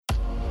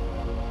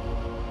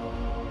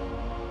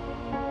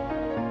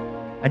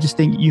I just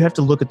think you have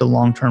to look at the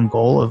long-term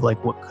goal of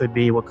like what could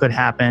be, what could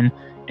happen,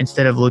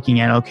 instead of looking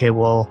at, okay,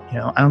 well,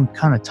 I'm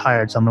kind of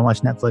tired, so I'm going to watch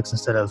Netflix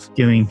instead of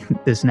doing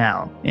this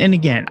now. And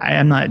again,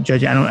 I'm not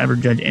judging. I don't ever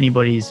judge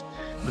anybody's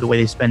the way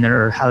they spend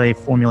their or how they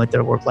formulate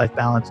their work-life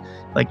balance.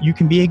 Like, you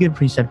can be a good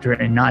preceptor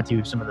and not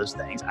do some of those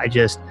things. I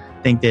just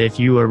think that if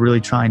you are really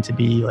trying to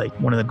be like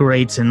one of the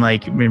greats and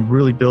like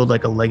really build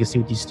like a legacy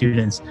with these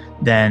students,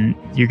 then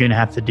you're going to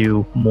have to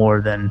do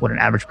more than what an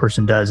average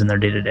person does in their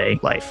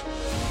day-to-day life.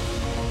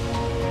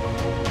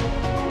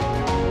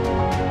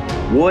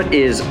 What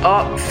is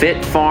up,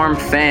 Fit Farm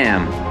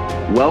fam?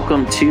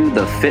 Welcome to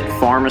the Fit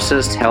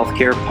Pharmacist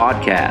Healthcare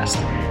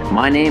Podcast.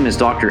 My name is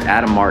Dr.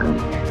 Adam Martin.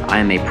 I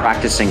am a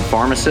practicing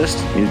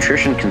pharmacist,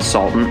 nutrition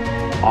consultant,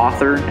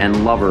 author,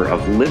 and lover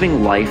of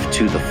living life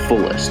to the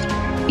fullest.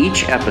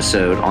 Each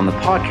episode on the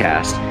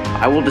podcast,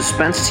 I will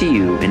dispense to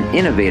you an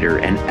innovator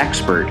and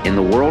expert in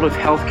the world of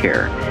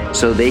healthcare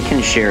so they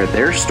can share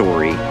their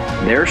story,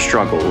 their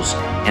struggles,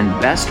 and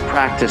best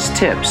practice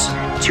tips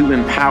to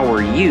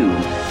empower you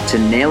to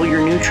nail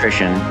your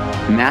nutrition,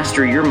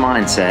 master your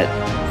mindset,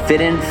 fit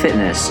in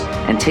fitness,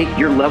 and take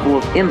your level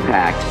of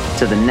impact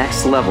to the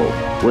next level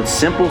with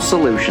simple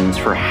solutions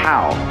for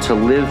how to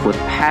live with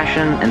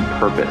passion and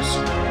purpose.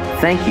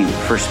 Thank you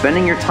for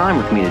spending your time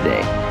with me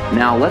today.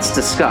 Now let's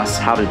discuss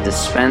how to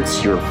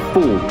dispense your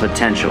full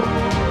potential.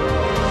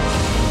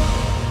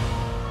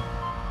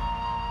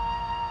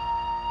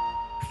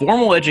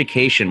 Formal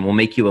education will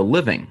make you a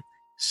living.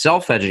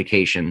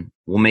 Self-education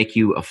will make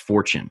you a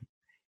fortune.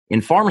 In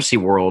pharmacy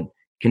world,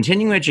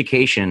 continuing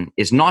education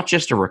is not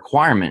just a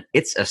requirement,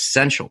 it's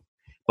essential.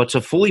 But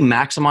to fully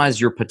maximize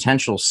your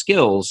potential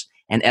skills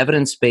and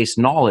evidence-based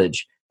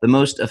knowledge, the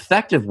most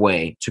effective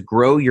way to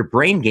grow your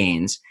brain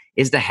gains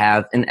is to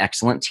have an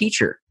excellent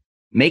teacher.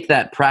 Make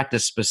that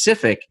practice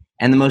specific,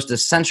 and the most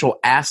essential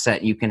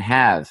asset you can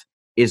have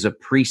is a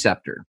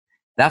preceptor.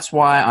 That's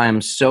why I am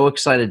so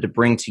excited to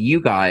bring to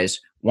you guys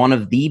one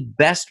of the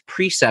best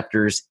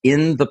preceptors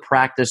in the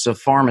practice of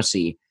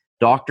pharmacy,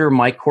 Dr.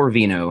 Mike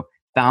Corvino,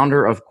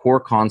 founder of Core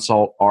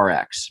Consult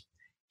RX.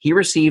 He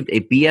received a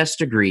BS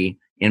degree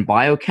in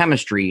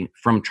biochemistry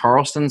from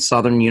Charleston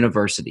Southern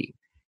University.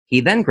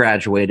 He then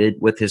graduated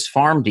with his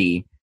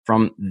PharmD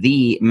from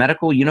the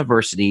Medical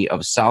University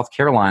of South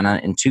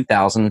Carolina in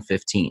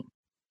 2015.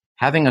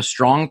 Having a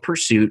strong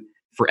pursuit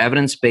for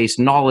evidence-based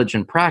knowledge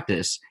and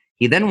practice,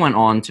 he then went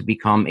on to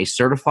become a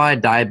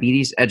certified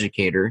diabetes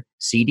educator,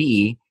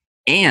 CDE,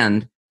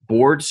 and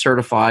board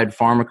certified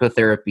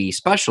pharmacotherapy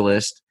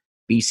specialist,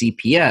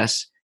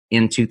 BCPS,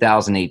 in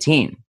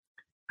 2018.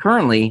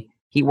 Currently,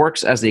 he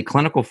works as a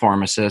clinical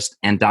pharmacist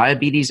and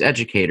diabetes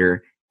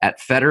educator at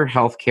Fetter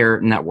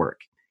Healthcare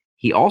Network.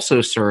 He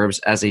also serves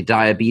as a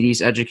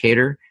diabetes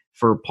educator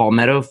for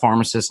Palmetto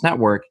Pharmacist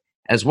Network,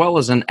 as well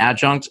as an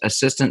adjunct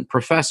assistant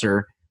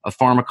professor of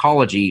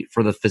pharmacology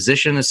for the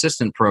Physician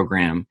Assistant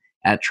Program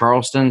at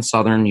Charleston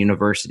Southern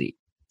University.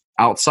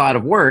 Outside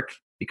of work,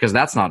 because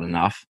that's not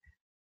enough,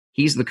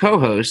 he's the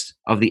co-host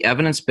of the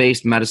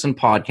evidence-based medicine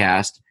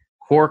podcast,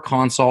 Core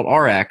Consult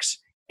RX,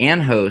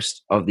 and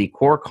host of the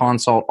Core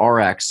Consult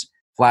RX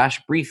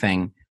Flash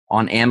Briefing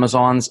on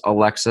Amazon's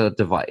Alexa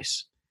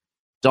device.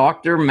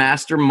 Dr.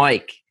 Master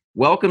Mike,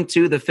 welcome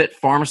to the Fit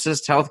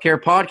Pharmacist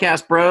Healthcare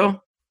Podcast,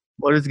 bro.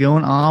 What is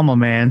going on, my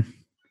man?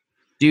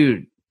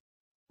 Dude,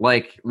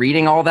 like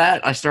reading all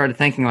that, I started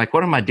thinking, like,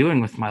 what am I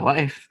doing with my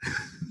life?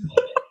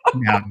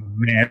 Yeah,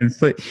 man.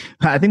 It's like,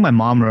 I think my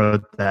mom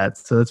wrote that,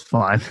 so it's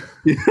fine.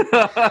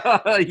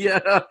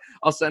 Yeah,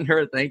 I'll send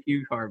her a thank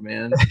you card,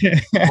 man.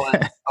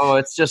 But,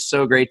 it's just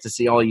so great to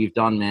see all you've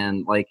done,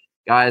 man. Like,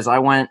 guys, I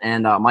went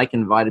and Mike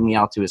invited me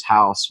out to his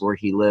house where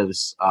he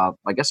lives,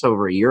 I guess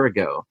over a year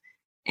ago.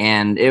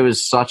 And it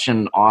was such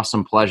an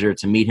awesome pleasure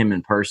to meet him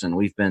in person.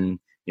 We've been,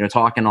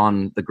 talking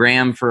on the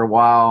gram for a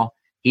while.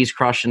 He's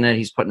crushing it.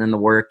 He's putting in the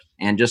work,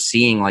 and just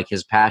seeing like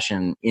his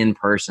passion in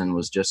person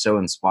was just so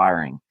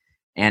inspiring.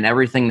 And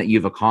everything that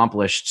you've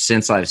accomplished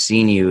since I've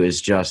seen you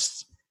is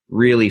just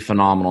really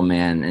phenomenal,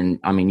 man. And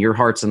I mean, your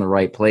heart's in the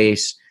right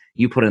place.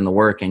 You put in the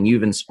work, and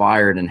you've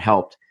inspired and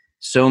helped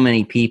so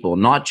many people,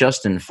 not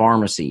just in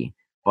pharmacy,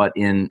 but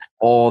in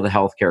all the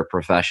healthcare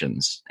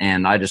professions.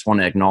 And I just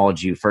want to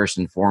acknowledge you first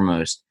and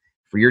foremost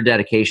for your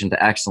dedication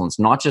to excellence,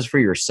 not just for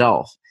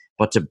yourself,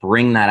 but to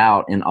bring that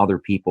out in other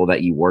people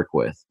that you work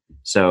with.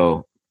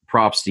 So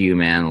props to you,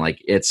 man. Like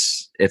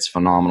it's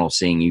phenomenal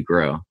seeing you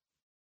grow.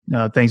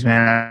 No, thanks,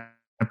 man. I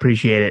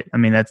appreciate it. I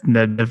mean, that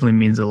definitely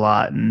means a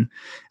lot, and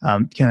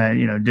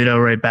kind of ditto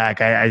right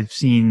back. I've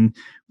seen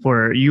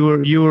where you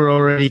were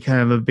already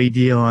kind of a big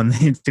deal on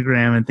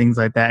Instagram and things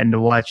like that, and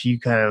to watch you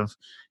kind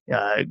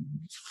of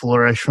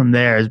flourish from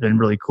there has been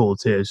really cool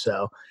too.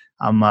 So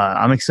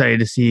I'm excited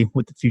to see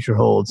what the future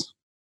holds.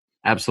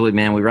 Absolutely,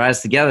 man. We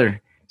rise together.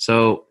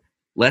 So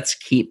let's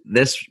keep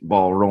this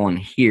ball rolling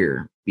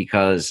here,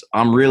 because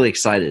I'm really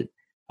excited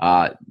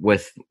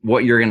with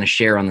what you're going to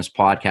share on this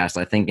podcast.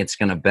 I think it's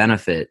going to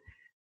benefit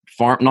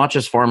not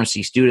just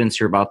pharmacy students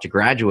who are about to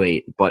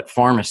graduate, but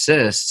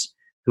pharmacists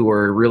who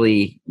are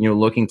really,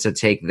 looking to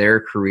take their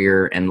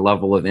career and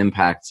level of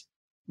impact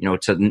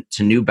to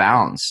new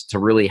bounds, to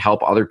really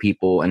help other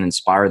people and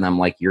inspire them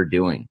like you're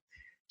doing.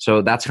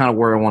 So that's kind of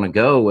where I want to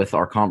go with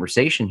our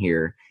conversation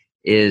here.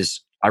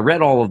 Is I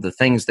read all of the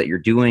things that you're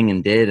doing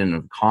and did and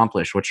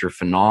accomplished, which are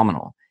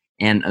phenomenal.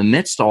 And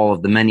amidst all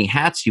of the many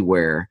hats you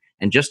wear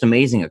and just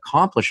amazing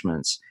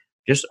accomplishments,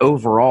 just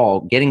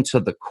overall getting to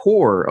the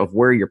core of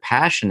where your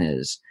passion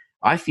is,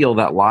 I feel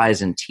that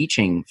lies in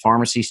teaching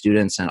pharmacy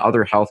students and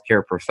other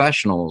healthcare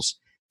professionals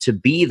to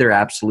be their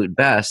absolute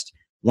best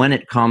when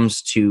it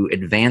comes to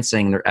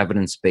advancing their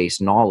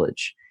evidence-based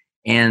knowledge.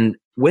 And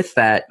with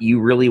that, you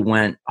really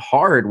went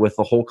hard with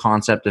the whole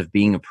concept of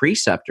being a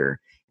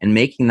preceptor and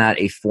making that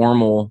a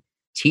formal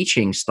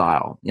teaching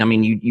style. I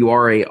mean, you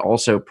are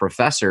also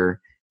professor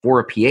for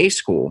a PA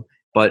school,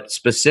 but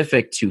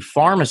specific to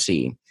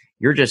pharmacy,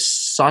 you're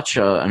just such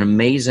an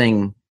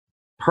amazing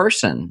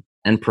person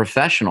and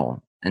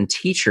professional and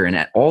teacher and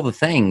at all the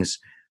things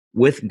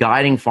with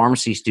guiding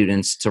pharmacy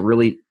students to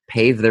really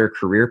pave their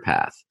career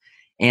path.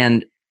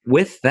 And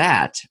with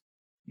that,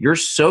 you're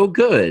so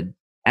good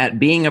at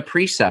being a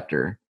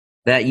preceptor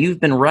that you've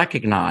been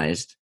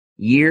recognized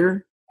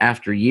year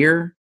after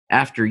year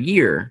after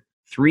year,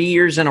 3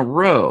 years in a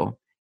row,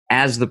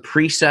 as the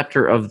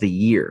preceptor of the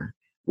year,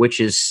 which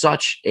is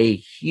such a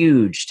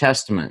huge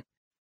testament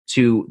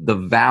to the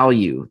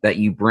value that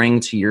you bring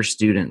to your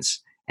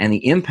students and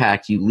the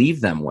impact you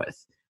leave them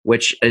with,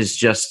 which is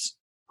just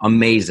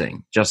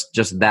amazing.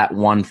 Just that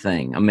one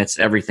thing amidst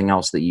everything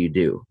else that you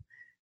do.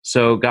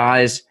 So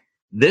guys,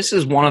 this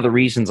is one of the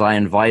reasons I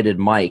invited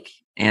Mike,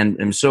 and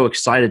I'm so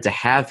excited to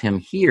have him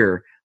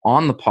here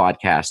on the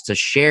podcast to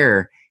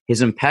share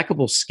his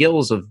impeccable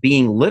skills of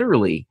being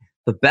literally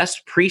the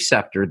best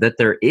preceptor that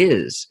there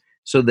is,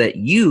 so that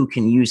you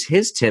can use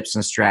his tips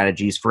and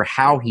strategies for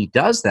how he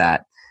does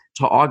that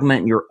to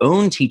augment your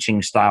own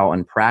teaching style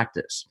and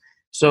practice.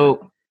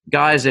 So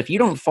guys, if you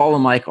don't follow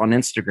Mike on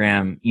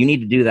Instagram, you need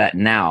to do that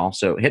now.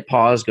 So hit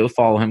pause, go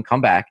follow him,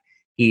 come back.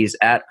 He's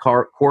at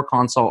Core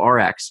Consult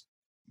RX.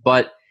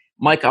 But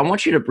Mike, I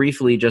want you to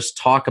briefly just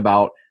talk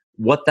about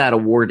what that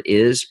award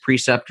is,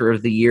 Preceptor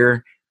of the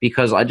Year,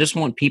 because I just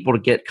want people to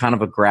get kind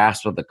of a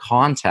grasp of the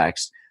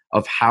context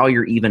of how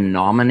you're even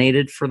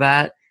nominated for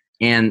that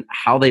and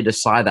how they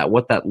decide that,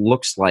 what that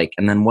looks like,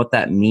 and then what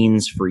that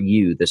means for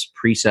you, this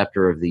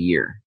Preceptor of the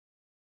Year.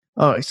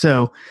 Oh,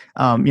 so,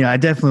 I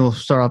definitely will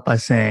start off by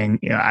saying,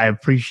 I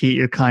appreciate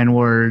your kind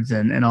words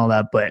and all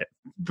that, but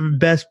the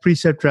best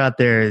preceptor out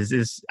there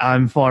is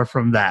I'm far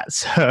from that.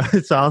 So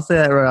I'll say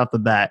that right off the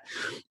bat.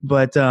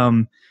 But,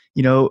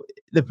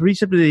 the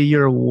Preceptor of the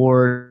Year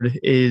award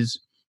is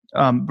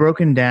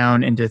broken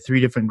down into 3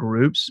 different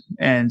groups.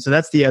 And so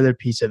that's the other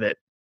piece of it.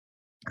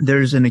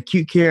 There's an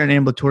acute care and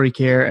ambulatory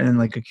care, and then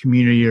like a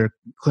community or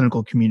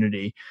clinical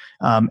community.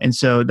 And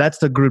so that's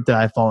the group that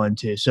I fall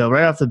into. So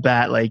right off the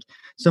bat, like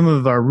some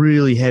of our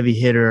really heavy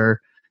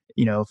hitter,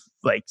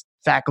 like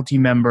faculty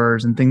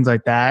members and things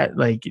like that,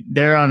 like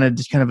they're on a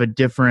just kind of a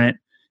different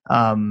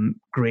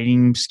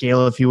grading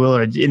scale, if you will,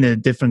 or in a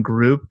different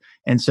group.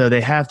 And so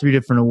they have 3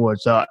 different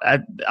awards. So I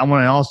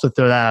want to also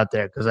throw that out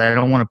there because I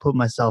don't want to put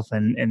myself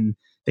in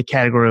the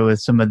category with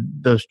some of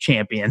those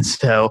champions.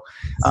 So,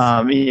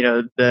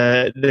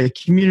 the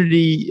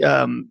community,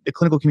 the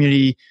clinical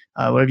community,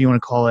 whatever you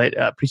want to call it,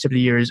 Preceptor of the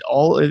Year is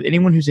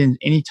anyone who's in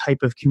any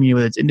type of community,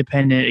 whether it's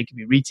independent, it could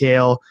be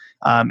retail,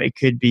 it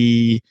could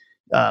be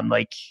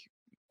like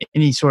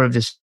any sort of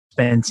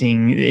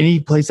dispensing, any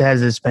place that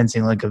has a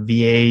dispensing, like a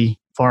VA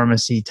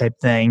pharmacy type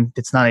thing.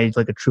 That's not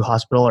like a true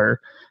hospital or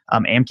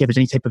AMCAP. Is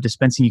any type of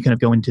dispensing, you kind of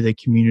go into the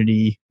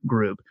community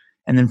group,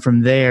 and then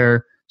from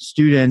there,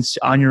 students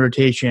on your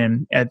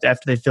rotation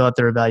after they fill out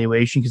their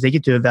evaluation, because they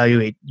get to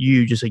evaluate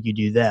you just like you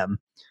do them,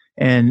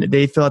 and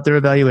they fill out their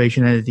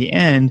evaluation, and at the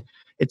end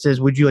it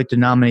says, would you like to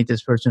nominate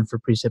this person for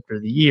Preceptor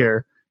of the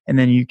Year? And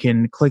then you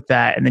can click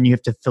that, and then you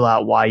have to fill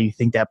out why you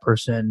think that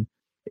person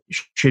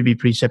should be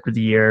Preceptor of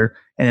the Year.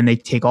 And then they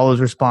take all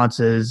those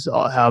responses,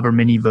 however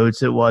many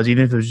votes it was,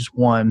 even if it was just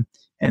one,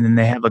 and then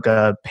they have like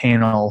a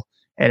panel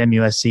at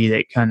MUSC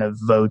that kind of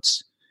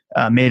votes,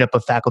 made up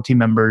of faculty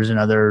members and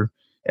other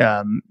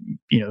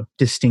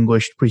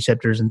distinguished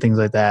preceptors and things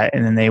like that,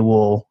 and then they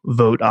will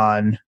vote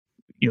on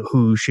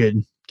who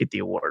should get the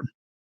award.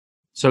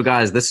 So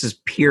guys, this is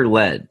peer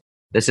led.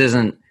 This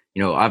isn't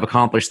I've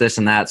accomplished this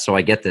and that, so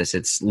I get this.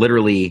 It's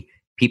literally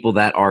people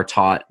that are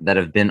taught, that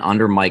have been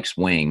under Mike's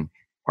wing,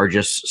 are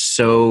just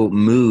so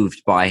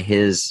moved by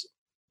his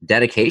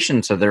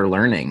dedication to their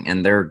learning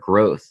and their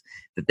growth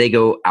that they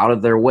go out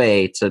of their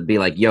way to be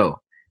like, yo,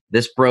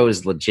 this bro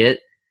is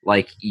legit.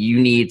 Like, you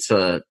need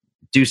to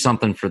do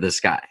something for this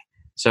guy.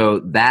 So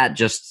that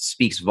just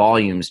speaks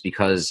volumes,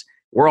 because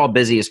we're all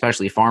busy,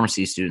 especially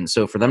pharmacy students.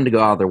 So for them to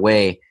go out of their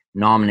way,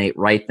 nominate,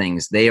 write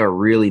things, they are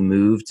really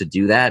moved to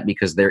do that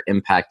because they're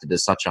impacted to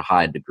such a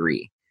high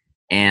degree.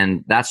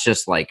 And that's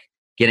just like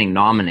getting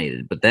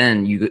nominated. But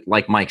then you,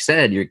 like Mike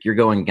said, you're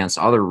going against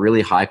other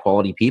really high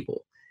quality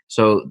people.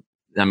 So,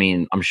 I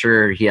mean, I'm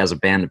sure he has a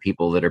band of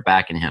people that are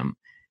backing him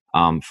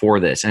for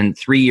this. And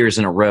 3 years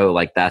in a row,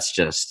 like, that's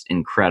just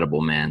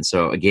incredible, man.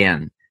 So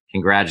again,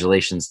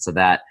 congratulations to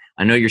that.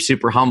 I know you're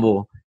super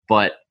humble,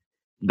 but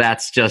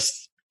that's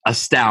just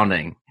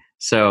astounding.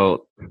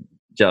 So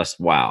just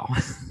wow. I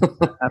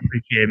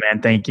appreciate it,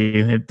 man. Thank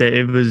you.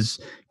 It was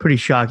pretty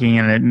shocking,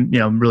 and it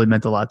really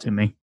meant a lot to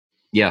me.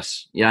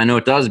 Yes. Yeah, I know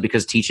it does,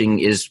 because teaching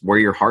is where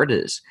your heart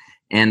is.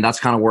 And that's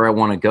kind of where I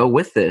want to go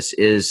with this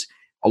is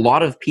a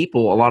lot of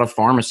people, a lot of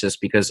pharmacists,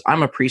 because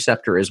I'm a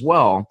preceptor as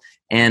well.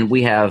 And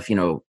we have,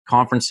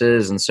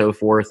 conferences and so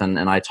forth. And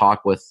I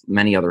talk with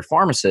many other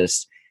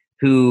pharmacists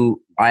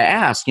who I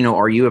ask,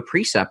 are you a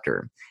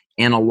preceptor?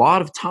 And a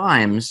lot of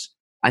times,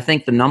 I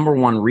think the number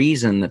one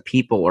reason that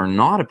people are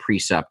not a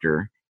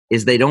preceptor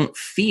is they don't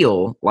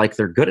feel like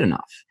they're good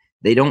enough.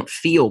 They don't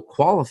feel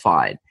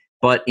qualified.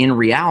 But in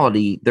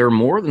reality, they're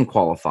more than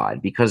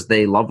qualified because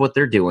they love what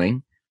they're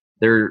doing.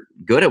 They're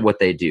good at what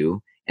they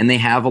do, and they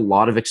have a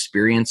lot of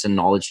experience and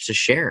knowledge to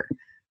share.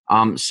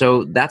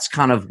 So that's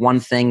kind of one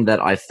thing that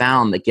I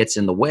found that gets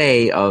in the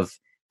way of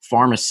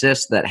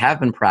pharmacists that have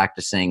been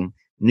practicing,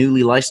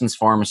 newly licensed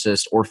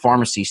pharmacists or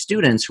pharmacy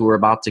students who are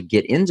about to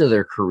get into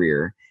their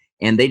career.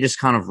 And they just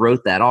kind of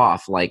wrote that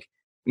off like,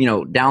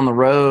 down the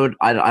road,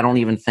 I don't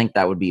even think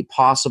that would be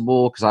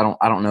possible because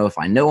I don't know if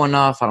I know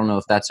enough. I don't know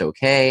if that's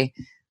okay.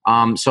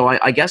 So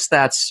I guess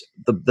that's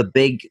the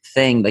big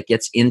thing that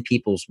gets in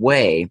people's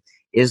way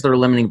is their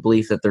limiting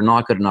belief that they're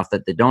not good enough,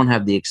 that they don't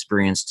have the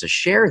experience to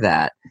share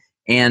that.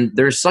 And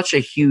there's such a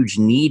huge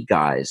need,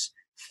 guys,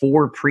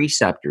 for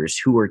preceptors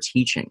who are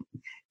teaching.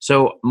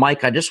 So,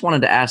 Mike, I just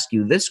wanted to ask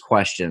you this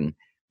question.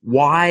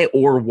 Why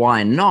or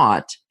why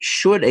not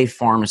should a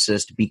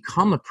pharmacist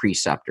become a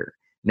preceptor?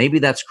 Maybe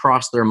that's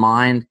crossed their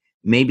mind.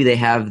 Maybe they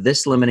have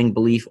this limiting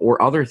belief or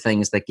other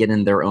things that get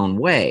in their own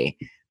way.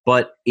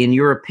 But in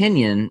your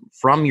opinion,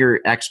 from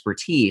your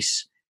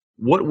expertise,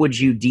 what would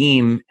you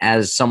deem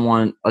as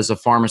someone, as a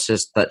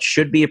pharmacist, that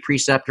should be a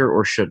preceptor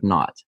or should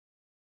not?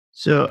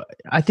 So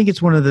I think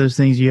it's one of those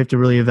things you have to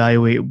really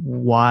evaluate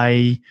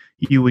why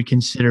you would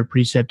consider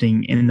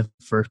precepting in the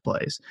first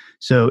place.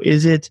 So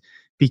is it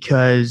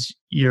because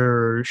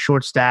you're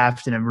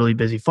short-staffed in a really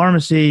busy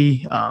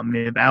pharmacy,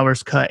 you have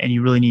hours cut, and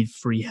you really need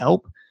free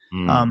help?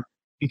 Mm,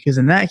 Because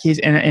in that case,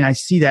 and I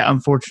see that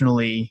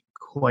unfortunately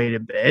quite a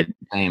bit,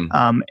 same.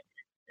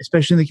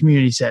 especially in the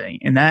community setting,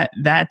 and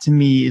that to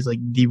me is like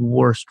the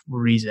worst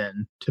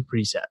reason to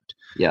precept.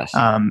 Yes.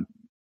 Um,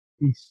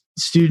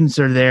 Students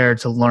are there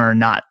to learn,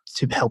 not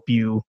to help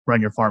you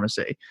run your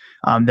pharmacy.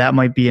 That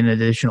might be an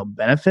additional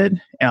benefit,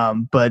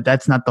 but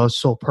that's not the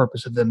sole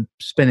purpose of them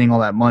spending all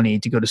that money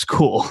to go to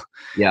school.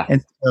 Yeah.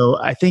 And so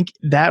I think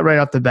that right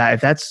off the bat,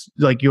 if that's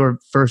like your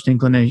first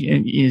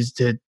inclination is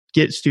to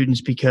get students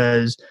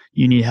because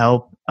you need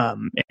help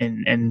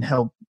and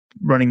help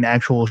running the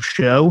actual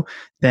show,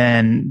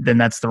 then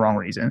that's the wrong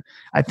reason.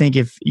 I think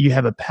if you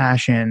have a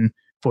passion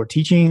for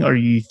teaching, or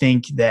you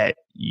think that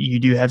you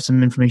do have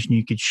some information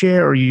you could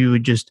share, or you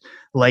would just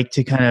like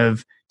to kind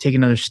of take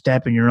another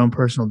step in your own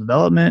personal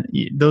development,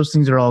 those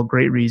things are all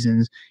great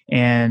reasons.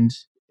 And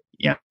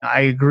yeah,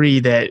 I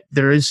agree that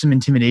there is some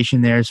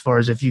intimidation there as far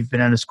as if you've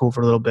been out of school for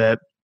a little bit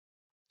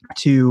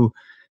to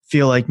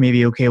feel like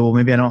maybe, okay, well,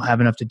 maybe I don't have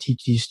enough to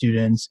teach these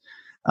students,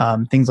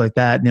 things like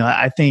that.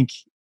 I think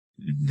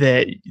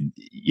that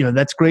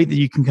that's great that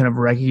you can kind of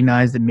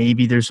recognize that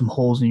maybe there's some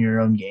holes in your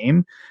own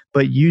game,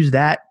 but use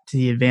that to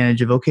the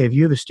advantage of, okay, if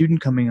you have a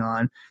student coming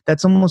on,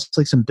 that's almost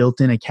like some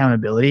built-in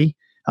accountability,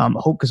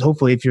 because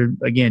hopefully if you're,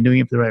 again, doing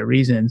it for the right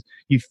reasons,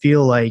 you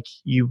feel like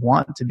you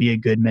want to be a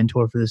good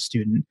mentor for the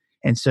student.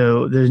 And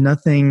so there's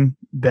nothing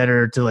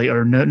better to like,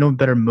 or no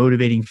better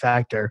motivating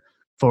factor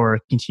for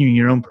continuing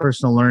your own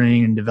personal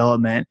learning and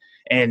development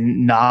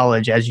and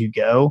knowledge as you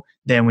go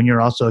than when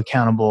you're also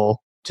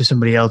accountable to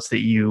somebody else that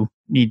you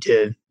need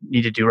to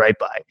do right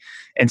by.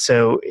 And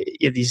so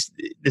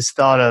this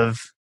thought of,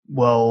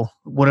 well,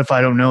 what if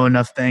I don't know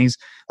enough things?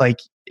 Like,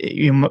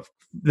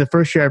 the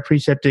first year I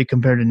precepted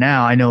compared to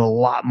now, I know a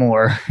lot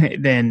more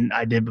than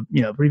I did,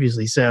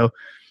 previously. So,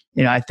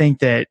 I think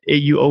that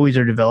you always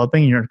are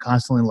developing and you're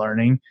constantly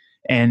learning.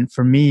 And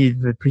for me,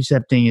 the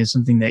precepting is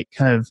something that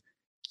kind of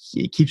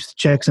it keeps the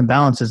checks and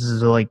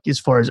balances as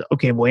far as,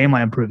 okay, well, am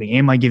I improving?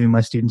 Am I giving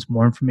my students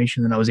more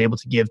information than I was able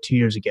to give 2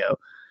 years ago?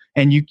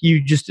 And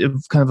you just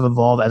kind of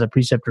evolve as a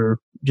preceptor,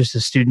 just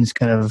as students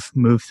kind of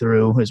move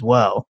through as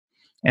well.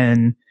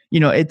 And,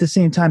 at the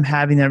same time,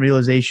 having that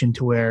realization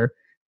to where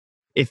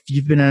if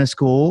you've been out of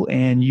school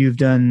and you've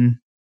done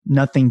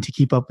nothing to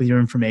keep up with your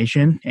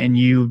information and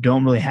you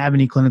don't really have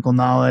any clinical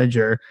knowledge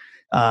or,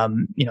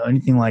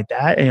 anything like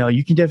that,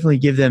 you can definitely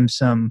give them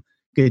some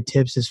good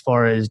tips as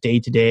far as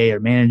day-to-day or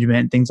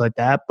management, things like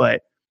that.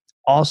 But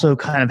also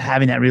kind of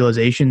having that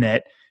realization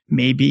that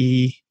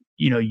maybe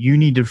you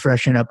need to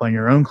freshen up on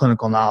your own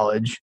clinical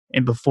knowledge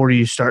and before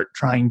you start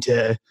trying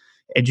to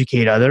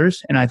educate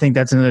others. And I think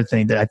that's another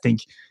thing that I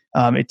think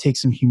it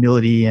takes some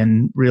humility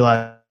and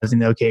realizing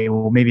that, okay,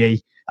 well,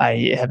 maybe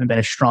I haven't been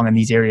as strong in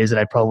these areas that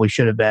I probably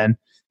should have been,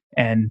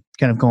 and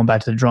kind of going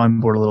back to the drawing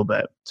board a little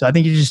bit. So I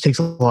think it just takes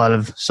a lot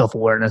of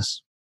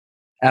self-awareness.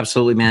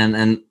 Absolutely, man.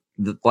 And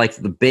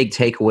the big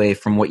takeaway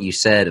from what you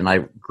said, and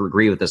I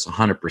agree with this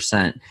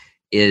 100%,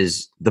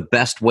 is the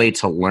best way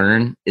to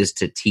learn is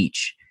to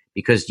teach,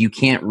 because you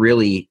can't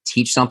really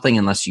teach something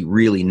unless you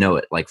really know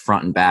it, like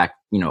front and back,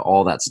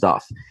 all that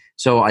stuff.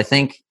 So I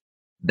think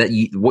that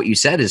what you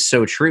said is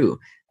so true,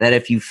 that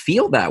if you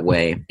feel that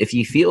way, if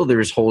you feel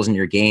there's holes in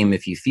your game,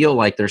 if you feel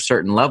like there's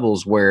certain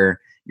levels where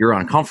you're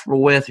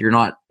uncomfortable with, you're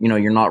not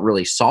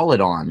really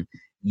solid on,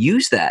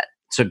 use that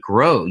to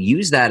grow.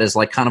 Use that as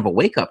like kind of a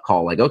wake up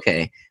call. Like,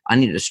 okay, I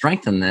need to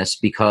strengthen this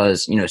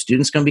because,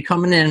 students going to be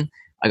coming in.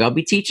 I got to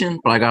be teaching,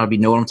 but I got to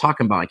know what I'm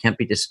talking about. I can't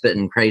be just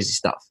spitting crazy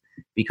stuff,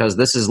 because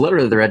this is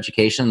literally their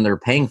education. They're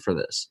paying for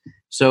this.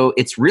 So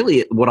it's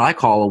really what I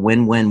call a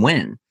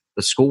win-win-win.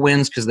 The school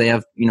wins because they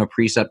have,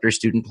 preceptor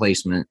student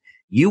placement.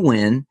 You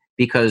win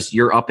because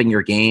you're upping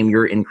your game,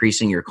 you're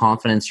increasing your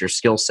confidence, your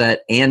skill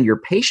set, and your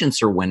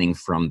patients are winning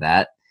from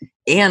that.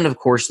 And of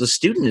course, the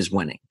student is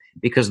winning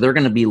because they're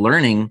going to be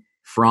learning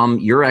from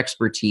your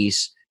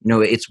expertise.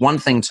 It's one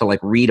thing to like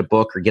read a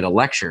book or get a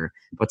lecture,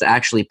 but to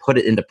actually put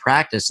it into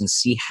practice and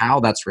see how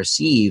that's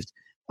received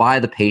by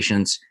the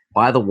patients,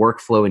 by the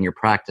workflow in your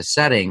practice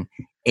setting,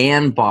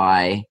 and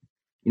by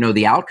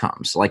the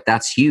outcomes. Like,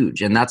 that's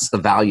huge. And that's the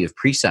value of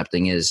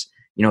precepting is,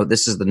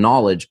 this is the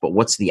knowledge, but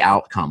what's the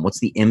outcome?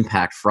 What's the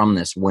impact from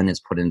this when it's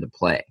put into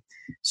play?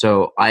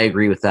 So I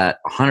agree with that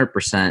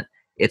 100%.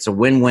 It's a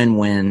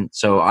win-win-win.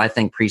 So I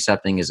think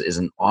precepting is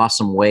an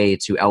awesome way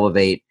to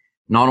elevate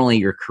not only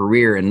your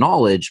career and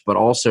knowledge, but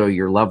also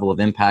your level of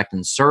impact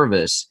and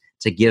service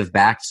to give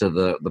back to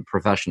the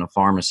profession of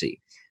pharmacy.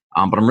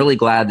 But I'm really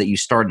glad that you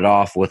started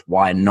off with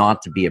why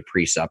not to be a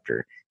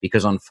preceptor,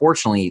 because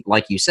unfortunately,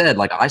 like you said,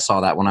 like I saw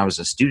that when I was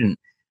a student,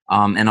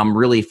 and I'm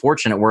really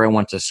fortunate where I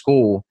went to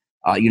school,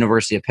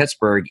 University of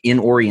Pittsburgh, in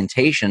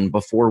orientation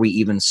before we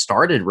even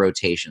started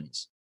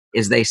rotations,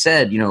 is they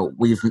said,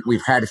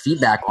 we've had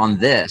feedback on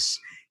this,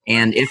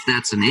 and if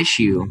that's an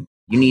issue,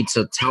 you need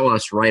to tell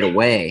us right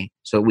away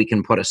so we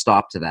can put a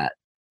stop to that,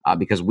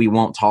 because we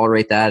won't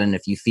tolerate that. And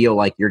if you feel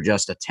like you're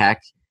just a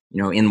tech,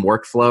 in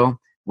workflow,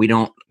 we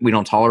don't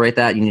tolerate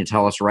that. You need to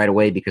tell us right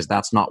away, because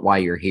that's not why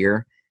you're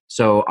here.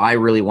 So I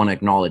really want to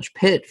acknowledge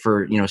Pitt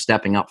for,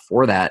 stepping up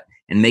for that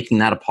and making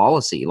that a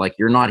policy. Like,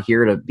 you're not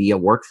here to be a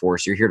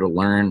workforce. You're here to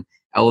learn,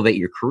 elevate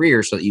your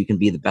career so that you can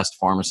be the best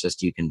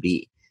pharmacist you can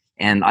be.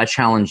 And I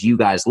challenge you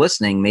guys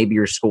listening, maybe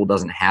your school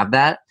doesn't have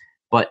that,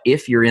 but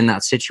if you're in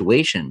that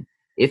situation,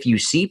 if you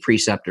see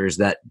preceptors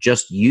that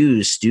just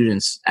use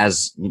students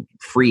as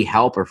free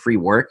help or free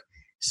work,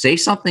 say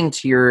something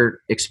to your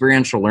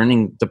experiential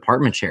learning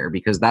department chair,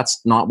 because that's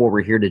not what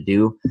we're here to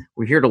do.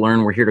 We're here to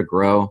learn. We're here to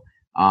grow.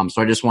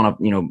 So I just want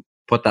to,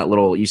 put that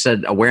little, you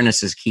said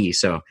awareness is key.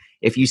 So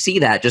if you see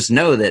that, just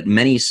know that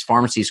many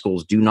pharmacy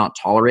schools do not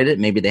tolerate it.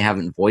 Maybe they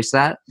haven't voiced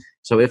that.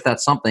 So if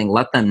that's something,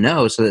 let them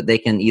know so that they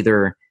can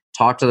either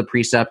talk to the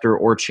preceptor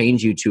or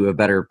change you to a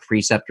better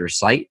preceptor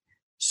site,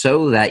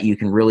 so that you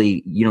can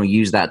really,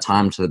 use that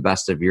time to the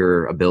best of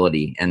your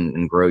ability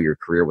and grow your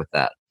career with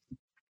that.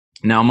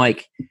 Now,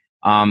 Mike,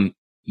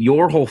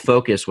 your whole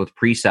focus with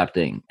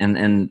precepting,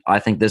 and I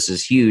think this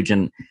is huge,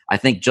 and I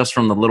think just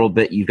from the little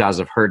bit you guys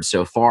have heard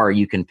so far,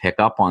 you can pick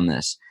up on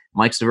this.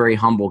 Mike's a very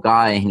humble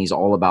guy, and he's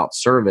all about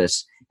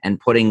service and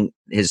putting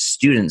his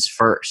students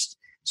first.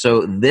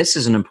 So this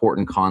is an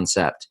important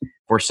concept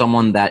for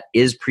someone that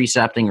is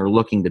precepting or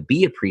looking to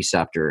be a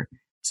preceptor,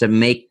 to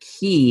make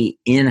key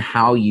in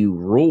how you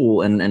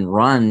rule and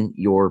run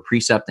your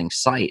precepting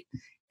site.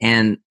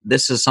 And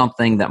this is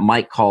something that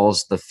Mike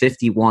calls the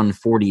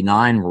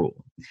 51-49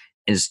 rule,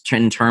 is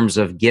in terms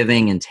of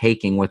giving and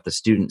taking with the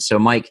student. So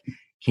Mike,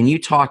 can you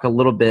talk a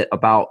little bit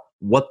about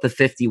what the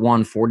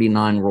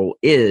 51-49 rule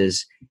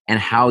is and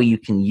how you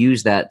can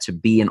use that to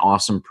be an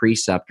awesome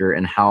preceptor,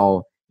 and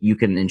how you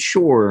can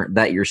ensure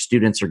that your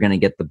students are going to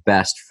get the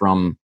best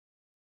from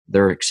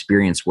their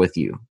experience with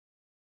you?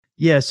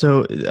 Yeah.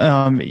 So,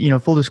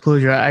 full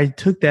disclosure, I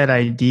took that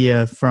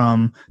idea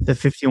from the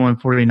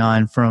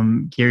 51-49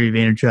 from Gary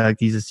Vaynerchuk.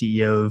 He's the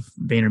CEO of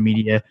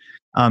VaynerMedia.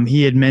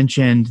 He had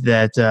mentioned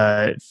that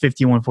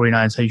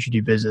 51-49 is how you should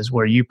do business,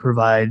 where you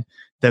provide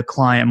the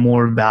client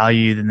more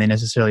value than they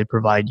necessarily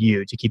provide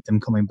you, to keep them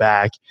coming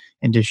back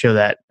and to show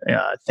that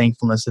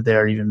thankfulness that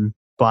they're even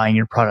buying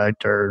your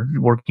product or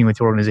working with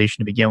your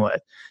organization to begin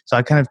with. So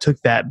I kind of took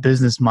that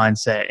business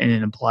mindset and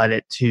then applied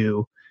it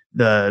to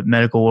the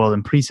medical world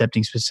and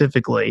precepting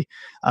specifically.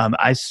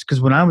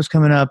 Because when I was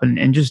coming up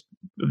and just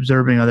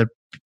observing other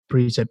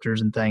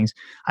preceptors and things,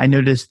 I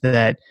noticed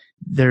that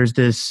there's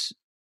this,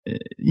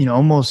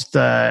 almost,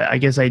 I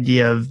guess,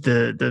 idea of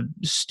the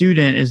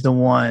student is the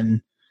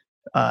one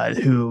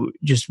who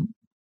just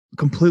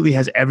completely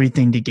has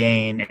everything to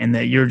gain, and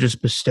that you're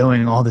just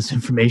bestowing all this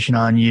information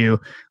on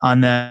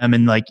them.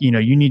 And like,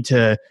 you need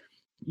to,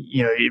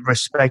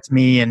 respect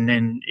me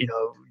and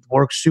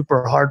work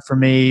super hard for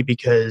me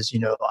because,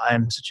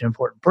 I'm such an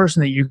important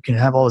person that you can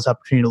have all this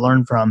opportunity to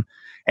learn from.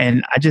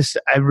 And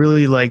I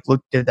really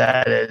looked at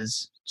that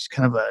as just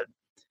kind of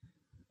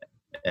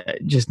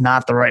just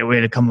not the right way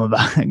to come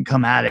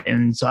at it.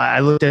 And so I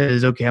looked at it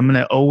as, okay, I'm going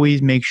to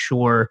always make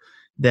sure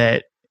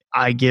that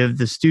I give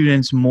the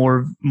students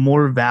more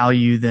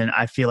value than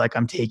I feel like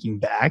I'm taking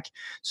back.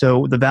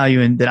 So the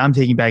value that I'm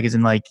taking back is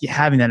in like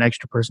having that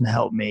extra person to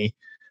help me,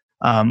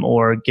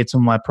 or get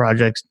some of my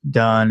projects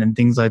done and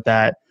things like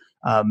that.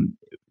 I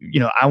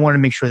want to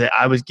make sure that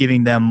I was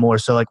giving them more.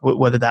 So like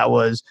whether that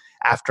was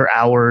after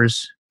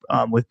hours,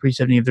 with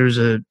Precepting,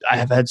 I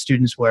have had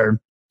students where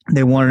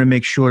they wanted to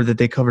make sure that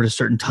they covered a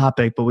certain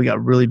topic, but we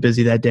got really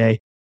busy that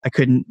day.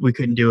 We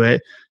couldn't do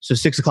it. So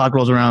 6 o'clock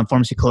rolls around,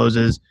 pharmacy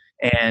closes,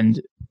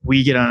 and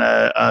we get on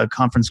a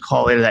conference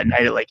call later that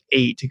night at like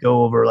 8 to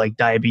go over like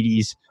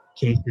diabetes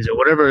cases or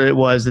whatever it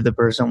was that the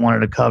person wanted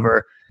to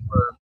cover.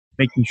 We're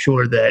making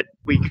sure that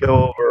we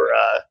go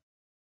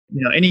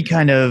over, any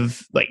kind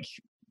of like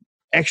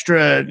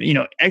extra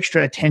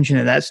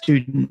attention that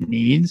student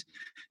needs,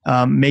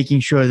 making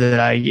sure that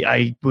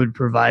I would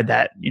provide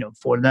that,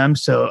 for them.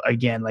 So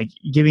again, like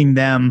giving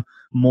them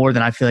more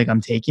than I feel like I'm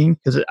taking,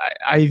 because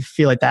I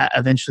feel like that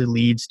eventually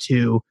leads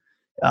to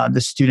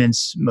the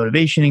students'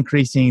 motivation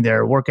increasing,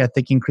 their work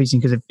ethic increasing.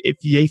 Because if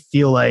they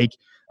feel like,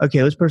 okay,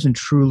 this person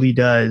truly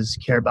does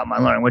care about my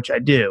learning, which I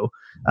do,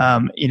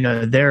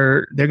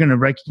 they're going to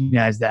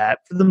recognize that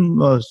for the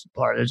most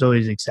part. There's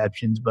always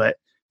exceptions, but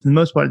for the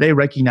most part, they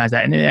recognize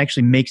that, and it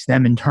actually makes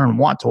them in turn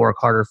want to work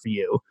harder for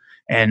you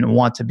and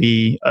want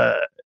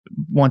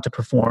to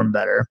perform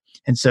better.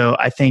 And so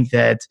I think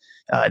that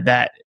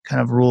that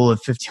kind of rule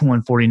of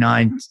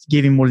 51-49,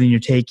 giving more than you're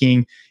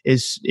taking,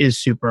 is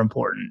super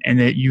important. And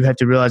that you have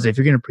to realize that if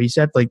you're going to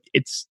precept, like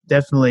it's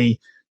definitely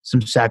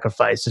some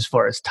sacrifice as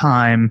far as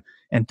time.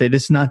 And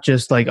it's not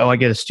just like, oh, I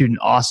get a student,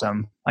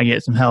 awesome, I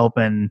get some help,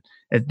 and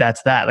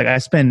that's that. Like I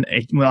spend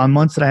on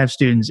months that I have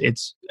students,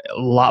 it's a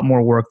lot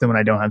more work than when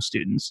I don't have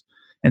students.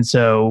 And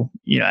so,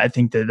 I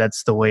think that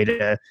that's the way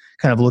to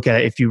kind of look at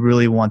it if you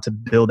really want to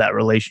build that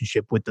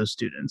relationship with those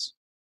students.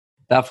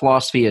 That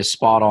philosophy is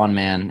spot on,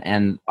 man.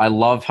 And I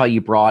love how you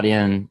brought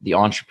in the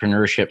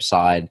entrepreneurship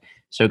side.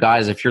 So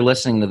guys, if you're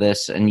listening to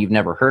this and you've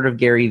never heard of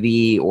Gary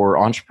Vee or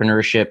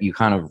entrepreneurship, you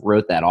kind of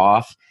wrote that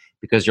off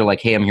because you're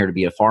like, hey, I'm here to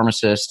be a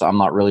pharmacist. I'm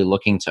not really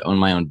looking to own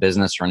my own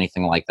business or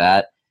anything like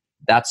that.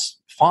 That's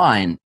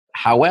fine.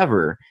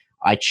 However,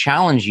 I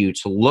challenge you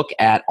to look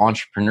at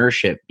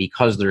entrepreneurship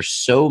because there's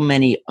so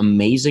many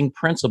amazing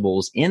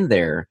principles in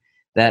there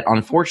that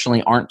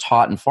unfortunately aren't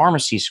taught in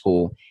pharmacy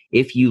school.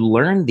 If you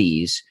learn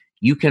these,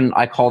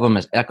 I call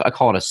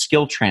it a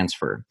skill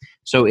transfer.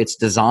 So it's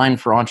designed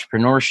for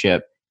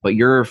entrepreneurship, but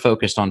you're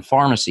focused on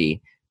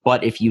pharmacy.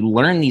 But if you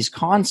learn these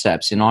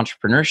concepts in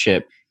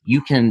entrepreneurship,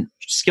 you can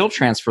skill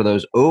transfer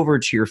those over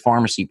to your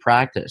pharmacy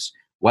practice,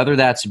 whether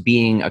that's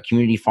being a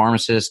community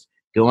pharmacist,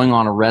 going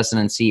on a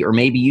residency, or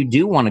maybe you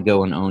do want to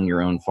go and own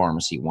your own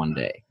pharmacy one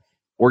day,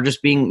 or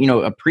just being,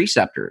 a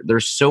preceptor.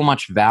 There's so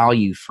much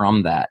value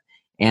from that.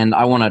 And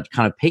I want to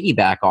kind of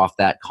piggyback off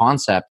that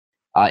concept.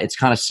 It's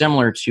kind of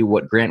similar to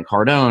what Grant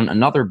Cardone,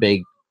 another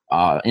big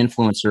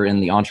influencer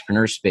in the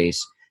entrepreneur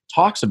space,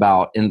 talks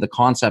about in the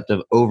concept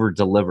of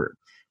over-deliver.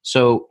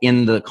 So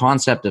in the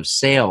concept of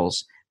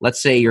sales,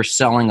 let's say you're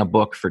selling a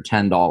book for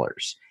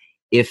 $10.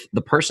 If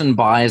the person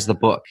buys the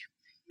book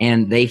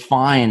and they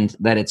find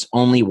that it's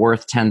only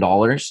worth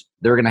 $10,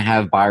 they're going to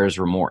have buyer's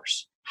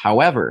remorse.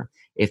 However,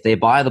 if they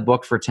buy the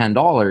book for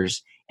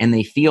 $10 and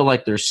they feel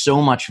like there's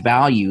so much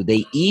value,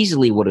 they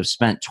easily would have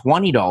spent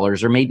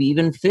 $20 or maybe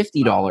even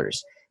 $50.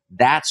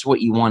 That's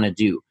what you want to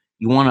do.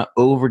 You want to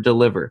over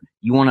deliver.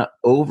 You want to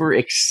over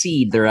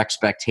exceed their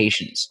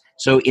expectations.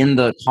 So in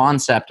the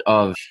concept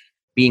of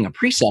being a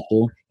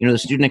preceptor, the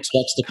student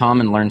expects to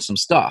come and learn some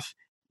stuff.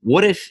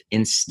 What if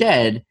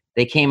instead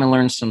they came and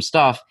learned some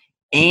stuff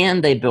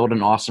and they build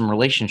an awesome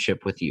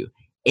relationship with you,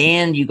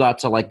 and you got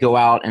to like go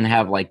out and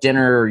have like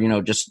dinner,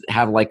 or, just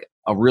have like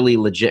a really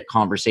legit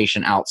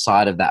conversation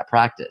outside of that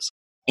practice,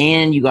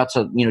 and you got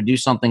to, do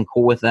something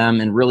cool with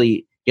them and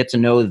really get to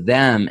know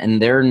them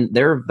and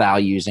their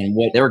values and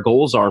what their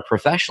goals are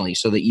professionally,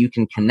 so that you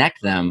can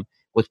connect them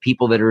with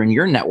people that are in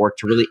your network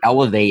to really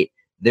elevate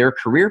their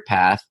career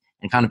path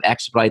and kind of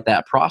expedite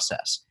that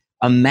process.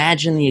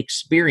 Imagine the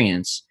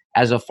experience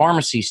as a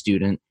pharmacy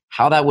student,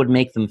 how that would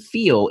make them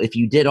feel if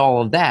you did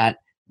all of that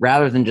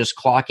rather than just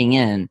clocking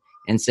in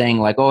and saying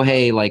like, oh,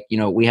 hey, like,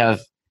 we have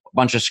a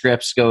bunch of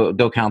scripts, go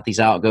count these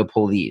out, go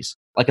pull these.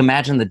 Like,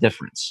 imagine the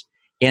difference.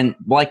 And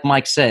like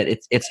Mike said,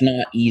 it's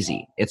not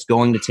easy. It's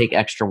going to take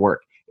extra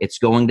work. It's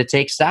going to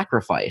take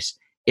sacrifice.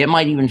 It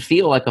might even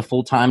feel like a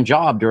full-time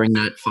job during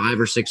that 5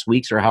 or 6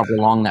 weeks or however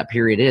long that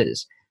period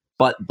is.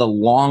 But the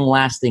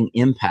long-lasting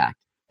impact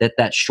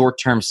that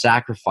short-term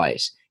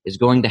sacrifice is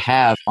going to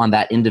have on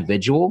that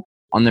individual,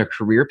 on their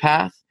career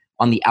path,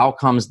 on the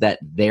outcomes that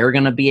they're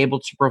going to be able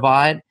to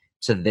provide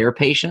to their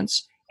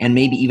patients, and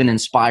maybe even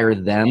inspire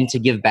them to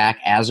give back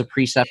as a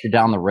preceptor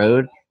down the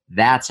road,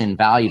 that's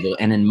invaluable.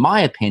 And in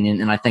my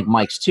opinion, and I think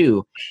Mike's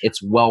too,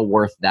 it's well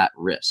worth that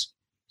risk.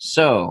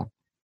 So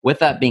with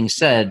that being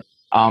said,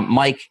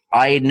 Mike,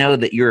 I know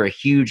that you're a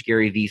huge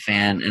Gary Vee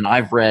fan, and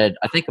I've read,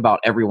 I think,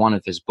 about every one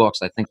of his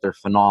books. I think they're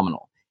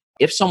phenomenal.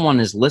 If someone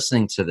is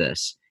listening to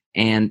this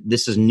and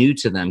this is new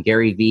to them,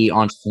 Gary V,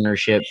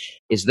 entrepreneurship.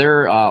 Is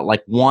there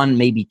like one,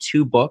 maybe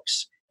two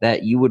books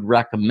that you would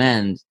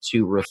recommend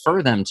to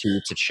refer them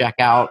to check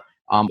out,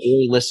 or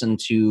listen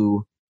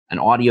to an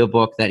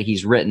audiobook that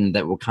he's written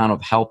that will kind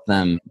of help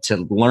them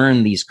to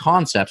learn these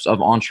concepts of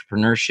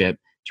entrepreneurship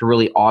to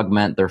really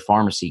augment their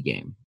pharmacy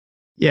game?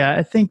 Yeah,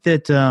 I think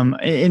that,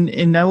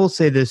 and I will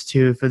say this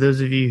too, for those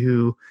of you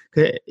who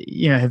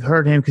have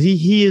heard him, because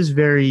he is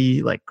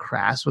very like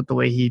crass with the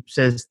way he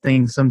says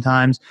things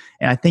sometimes,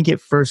 and I think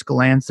at first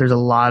glance there's a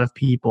lot of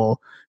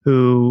people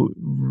who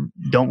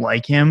don't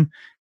like him,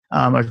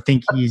 or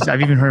think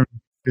I've even heard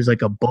there's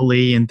like a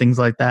bully and things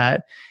like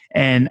that,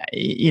 and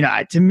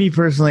to me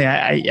personally,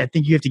 I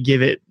think you have to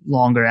give it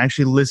longer,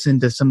 actually listen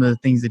to some of the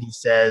things that he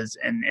says,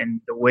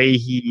 and the way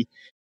he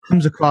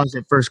comes across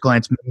at first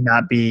glance may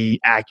not be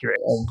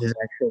accurate of his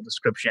actual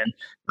description,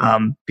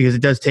 because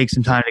it does take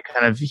some time to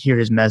kind of hear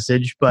his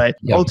message. But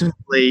Yep.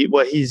 ultimately,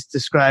 what he's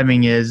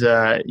describing is,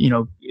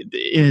 in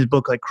his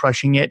book, like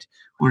Crushing It,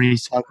 where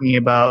he's talking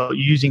about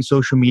using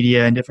social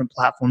media and different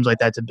platforms like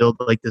that to build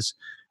like this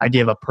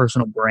idea of a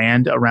personal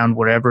brand around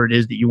whatever it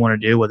is that you want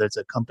to do, whether it's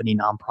a company,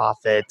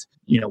 nonprofit,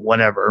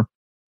 whatever.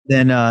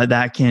 Then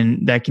that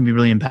can be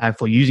really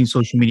impactful, using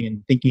social media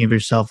and thinking of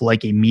yourself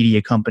like a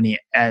media company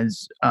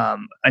as,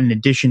 an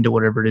addition to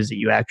whatever it is that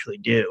you actually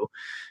do.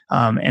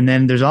 And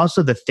then there's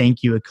also the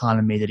Thank You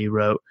Economy that he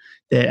wrote,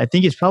 that I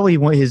think is probably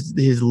one of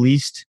his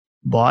least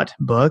bought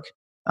book.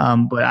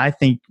 But I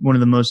think one of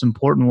the most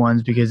important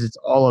ones, because it's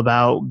all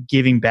about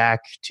giving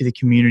back to the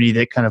community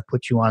that kind of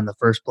put you on in the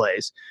first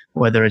place,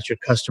 whether it's your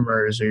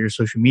customers or your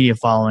social media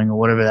following or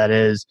whatever that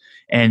is.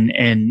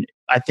 And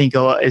I think,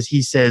 as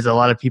he says, a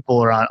lot of people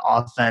are on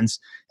offense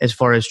as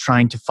far as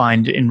trying to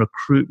find and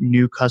recruit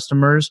new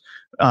customers,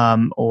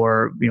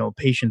 or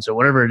patients or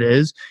whatever it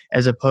is,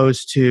 as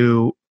opposed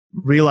to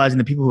realizing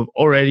the people who have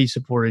already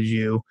supported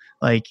you,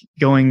 like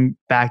going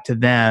back to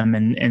them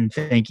and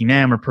thanking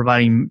them, or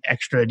providing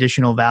extra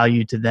additional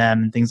value to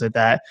them and things like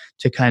that,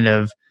 to kind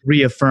of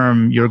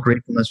reaffirm your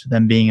gratefulness for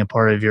them being a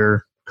part of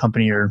your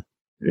company or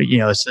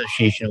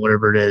association or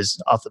whatever it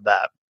is off the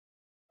bat.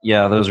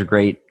 Yeah, those are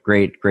great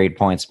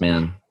points,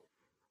 man.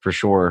 For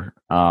sure.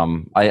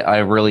 I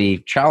really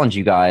challenge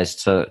you guys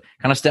to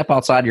kind of step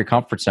outside your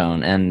comfort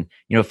zone. And,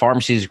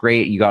 pharmacy is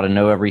great. You got to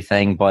know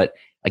everything. But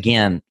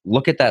again,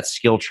 look at that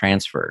skill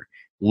transfer.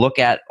 Look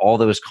at all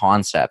those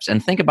concepts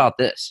and think about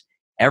this.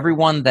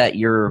 Everyone that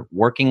you're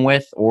working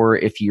with, or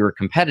if you're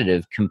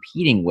competitive,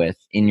 competing with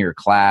in your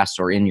class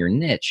or in your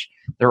niche,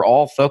 they're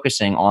all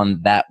focusing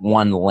on that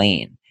one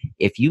lane.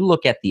 If you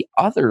look at the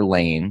other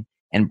lane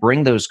and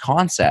bring those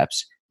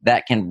concepts,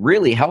 that can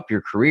really help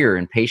your career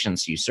and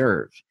patients you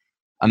serve.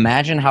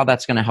 Imagine how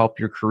that's going to help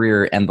your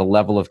career and the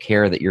level of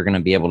care that you're going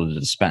to be able to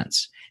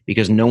dispense,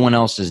 because no one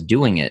else is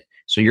doing it.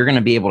 So you're going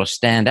to be able to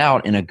stand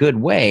out in a good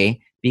way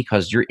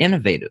because you're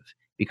innovative,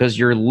 because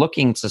you're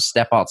looking to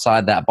step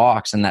outside that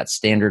box and that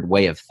standard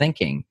way of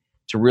thinking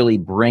to really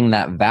bring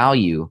that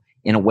value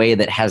in a way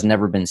that has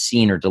never been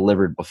seen or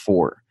delivered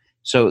before.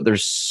 So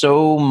there's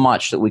so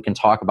much that we can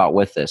talk about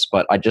with this,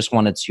 but I just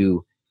wanted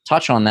to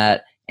touch on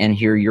that and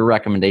hear your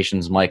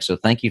recommendations, Mike. So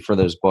thank you for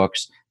those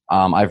books.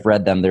 I've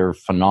read them. They're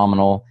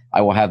phenomenal.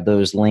 I will have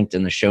those linked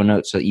in the show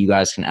notes so that you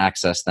guys can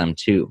access them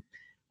too.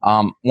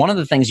 One of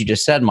the things you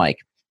just said, Mike,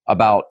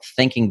 about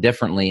thinking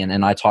differently,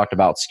 and I talked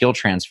about skill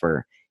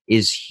transfer,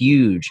 is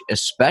huge,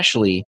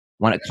 especially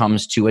when it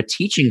comes to a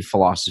teaching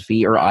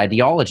philosophy or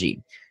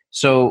ideology.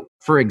 So,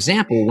 for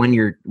example, when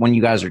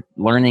you guys are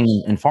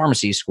learning in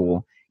pharmacy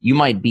school, you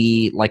might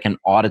be like an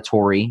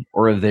auditory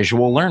or a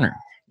visual learner.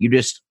 You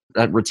just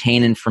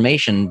retain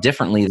information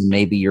differently than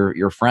maybe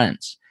your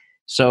friends.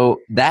 So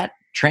that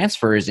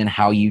transfers in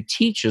how you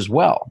teach as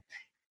well,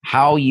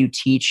 how you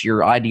teach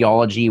your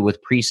ideology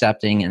with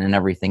precepting and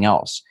everything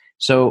else.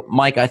 So,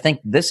 Mike, I think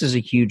this is a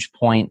huge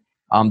point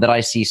that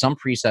I see some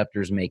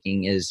preceptors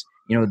making is,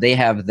 they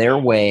have their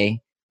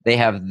way, they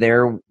have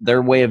their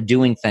way of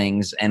doing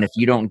things, and if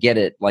you don't get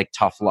it, like,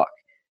 tough luck.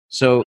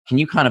 So can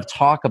you kind of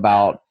talk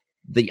about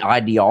the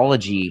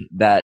ideology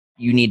that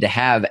you need to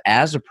have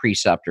as a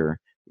preceptor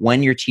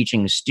when you're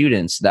teaching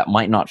students that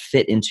might not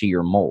fit into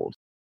your mold?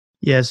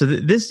 Yeah, so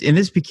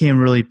this became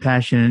really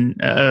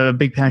a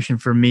big passion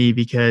for me,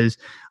 because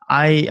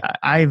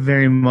I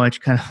very much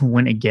kind of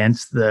went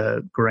against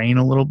the grain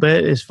a little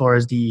bit as far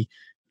as the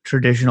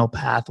traditional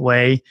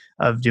pathway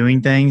of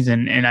doing things,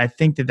 and I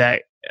think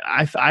that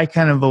I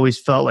kind of always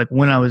felt like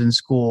when I was in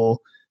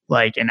school,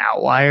 like an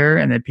outlier,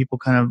 and that people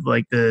kind of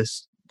like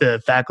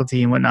the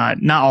faculty and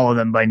whatnot, not all of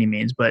them by any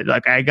means, but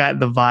like I got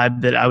the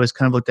vibe that I was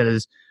kind of looked at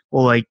as,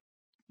 well, like,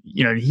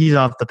 he's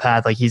off the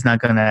path, like he's not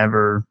going to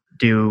ever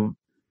do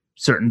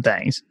certain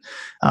things,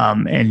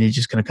 and he's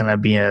just going to kind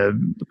of be a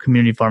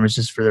community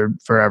pharmacist for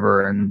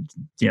forever and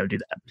do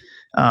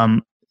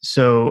that.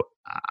 So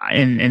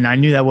and I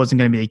knew that wasn't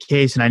going to be the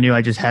case, and I knew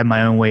I just had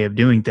my own way of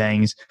doing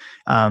things.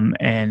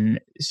 And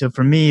so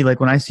for me, like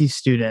when I see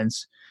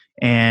students,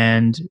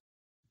 and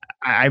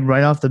I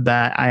right off the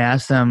bat, I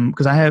ask them,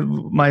 because I have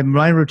my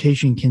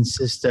rotation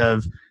consists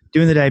of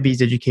doing the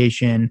diabetes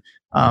education,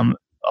 a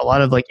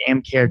lot of like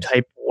AmCare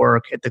type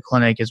work at the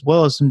clinic, as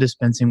well as some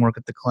dispensing work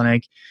at the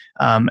clinic,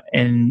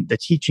 and the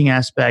teaching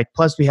aspect.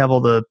 Plus, we have all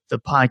the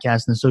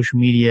podcasts and the social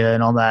media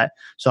and all that.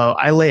 So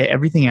I lay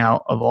everything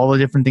out of all the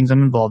different things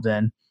I'm involved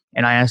in,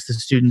 and I ask the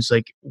students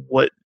like,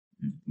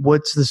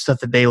 what's the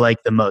stuff that they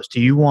like the most?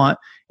 Do you want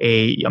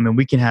I mean,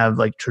 we can have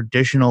like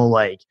traditional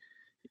like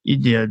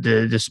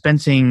the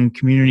dispensing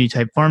community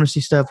type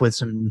pharmacy stuff with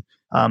some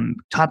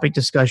topic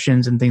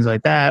discussions and things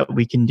like that.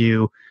 We can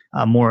do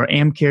more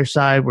AmCare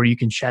side where you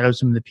can shadow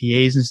some of the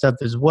PAs and stuff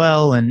as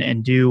well,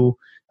 and do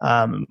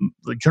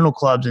journal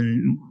clubs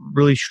and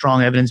really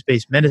strong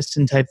evidence-based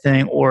medicine type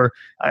thing. Or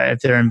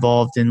if they're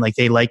involved in like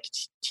they like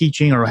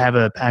teaching or have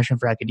a passion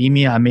for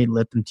academia, I may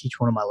let them teach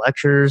one of my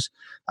lectures.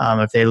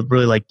 If they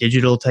really like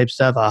digital type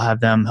stuff, I'll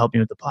have them help me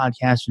with the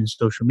podcast and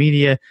social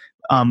media.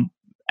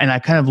 And I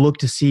kind of look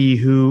to see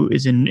who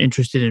is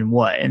interested in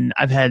what. And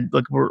I've had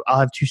I'll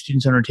have two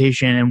students on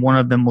rotation, and one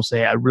of them will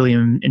say, I really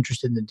am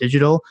interested in the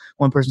digital.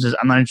 One person says,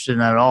 I'm not interested in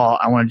that at all.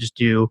 I want to just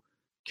do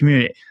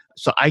community.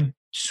 So I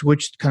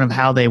switched kind of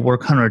how they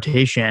work on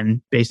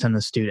rotation based on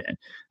the student.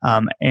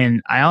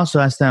 And I also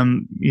ask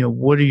them,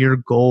 what are your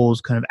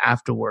goals kind of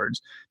afterwards?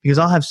 Because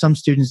I'll have some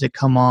students that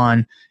come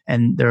on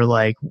and they're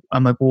like,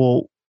 I'm like,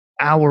 well,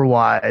 hour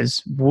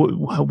wise,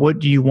 what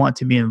do you want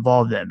to be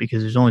involved in?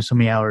 Because there's only so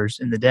many hours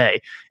in the day.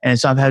 And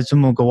so I've had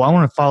someone go, well, I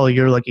want to follow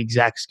your like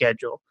exact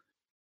schedule.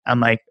 I'm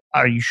like,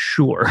 are you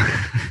sure?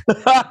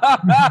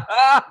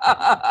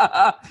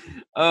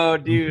 Oh,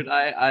 dude,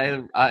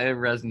 I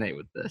resonate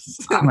with this.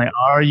 I'm like,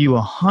 are you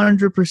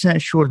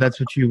 100% sure that's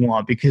what you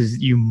want?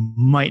 Because you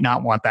might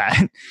not want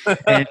that.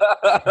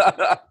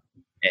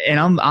 And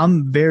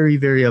I'm very,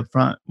 very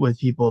upfront with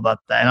people about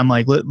that. And I'm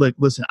like, look,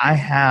 listen, I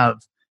have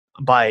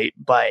by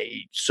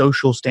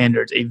social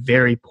standards a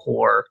very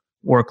poor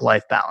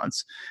work-life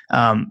balance.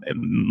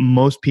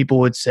 Most people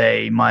would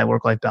say my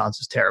work-life balance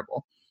is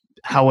terrible.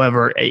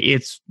 However,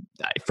 it's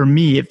for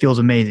me, it feels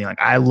amazing. Like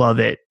I love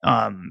it.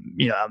 I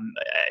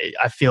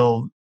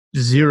feel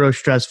zero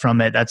stress from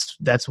it.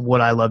 That's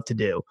what I love to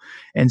do.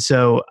 And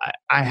so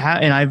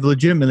I've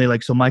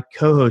legitimately so my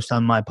co-host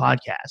on my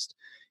podcast,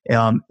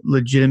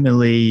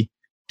 legitimately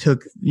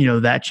took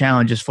that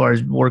challenge as far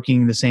as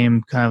working the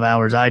same kind of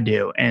hours I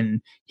do, and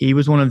he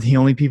was one of the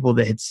only people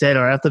that had said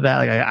right off the bat,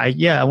 like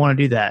I want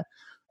to do that,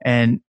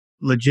 and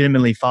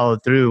legitimately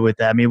followed through with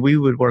that. I mean, we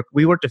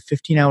worked a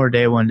 15-hour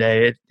day one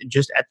day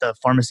just at the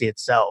pharmacy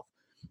itself,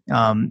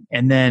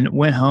 and then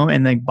went home,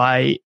 and then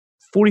by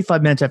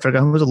 45 minutes after I got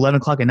home, it was 11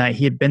 o'clock at night.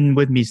 He had been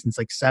with me since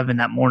 7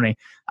 that morning.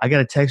 I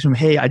got a text from him,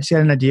 hey, I just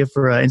got an idea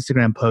for an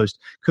Instagram post.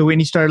 Could we?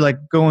 And he started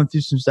going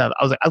through some stuff.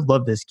 I was like, I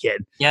love this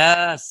kid.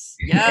 Yes.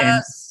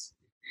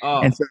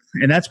 And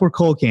that's where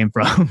Cole came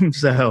from.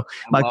 So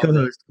my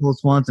co-host, Cole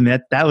Swanson,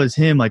 that was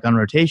him on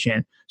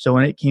rotation. So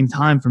when it came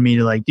time for me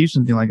to do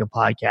something like a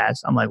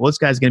podcast, I'm like, well, this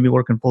guy's going to be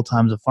working full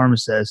time as a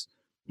pharmacist.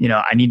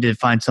 I need to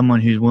find someone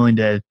who's willing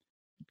to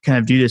kind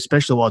of do this,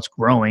 especially while it's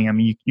growing. I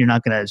mean, you're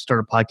not going to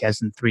start a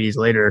podcast and 3 days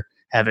later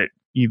have it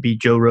you be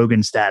Joe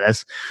Rogan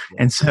status.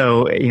 Yeah. And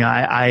so,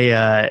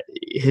 I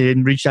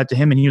had reached out to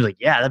him, and he was like,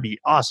 yeah, that'd be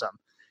awesome.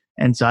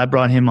 And so I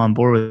brought him on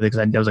board with it because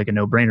that was like a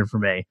no-brainer for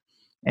me.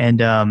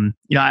 And,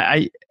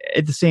 I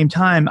at the same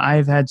time,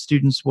 I've had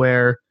students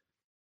where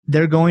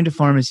they're going to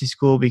pharmacy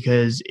school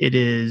because it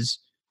is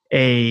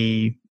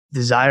a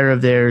desire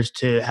of theirs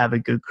to have a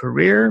good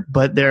career,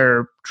 but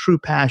their true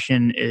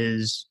passion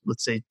is,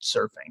 let's say,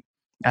 surfing.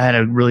 I had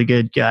a really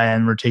good guy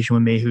on rotation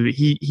with me who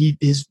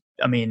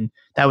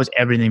that was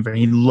everything for him.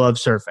 He loved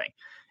surfing.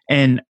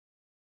 And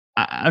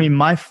I mean,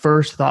 my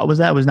first thought was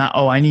not,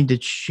 I need to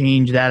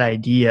change that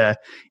idea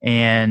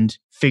and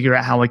figure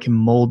out how I can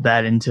mold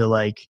that into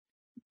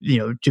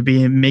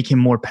make him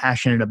more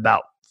passionate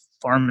about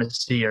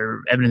pharmacy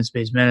or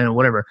evidence-based medicine or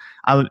whatever.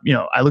 I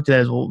looked at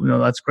it as, well,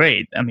 that's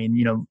great. I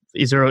mean,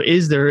 is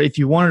there, if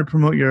you wanted to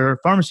promote your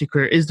pharmacy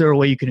career, is there a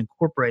way you can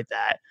incorporate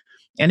that?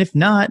 And if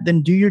not,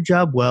 then do your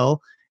job well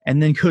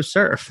and then go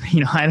surf.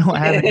 I don't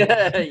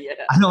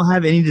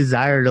have any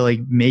desire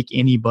to make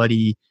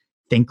anybody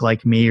think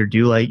like me or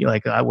do like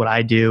what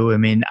I do. I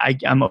mean,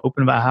 I'm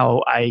open about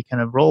how I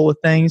kind of roll with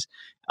things.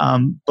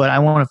 But I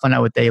want to find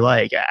out what they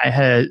like. I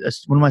had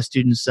one of my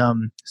students,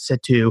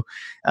 Setu,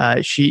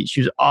 she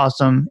was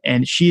awesome,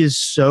 and she is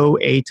so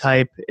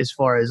A-type as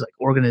far as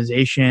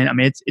organization. I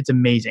mean, it's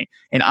amazing,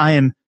 and I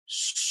am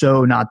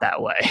so not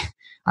that way.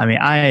 I mean,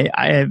 I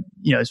have,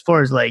 as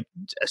far as a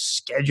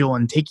schedule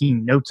and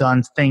taking notes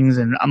on things,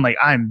 and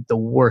I'm the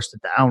worst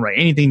at that. I don't write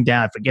anything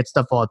down. I forget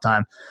stuff all the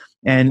time,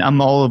 and I'm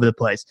all over the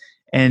place.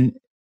 And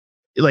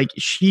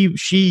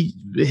she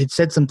had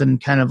said something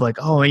kind of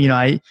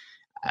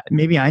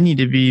maybe I need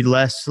to be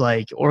less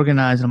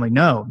organized. And I'm like,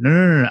 no.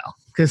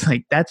 Because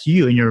that's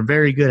you, and you're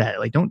very good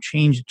at it. Don't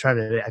change to try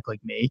to act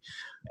like me.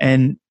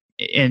 And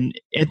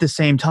at the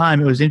same time,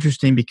 it was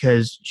interesting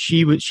because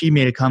she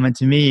made a comment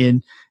to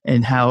me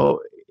and how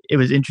it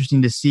was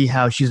interesting to see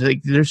how she's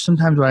like, there's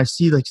sometimes when I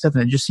see like stuff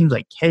and it just seems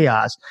like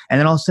chaos, and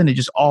then all of a sudden it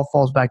just all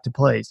falls back to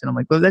place. And I'm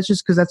like, well, that's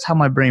just because that's how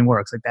my brain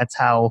works. Like that's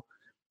how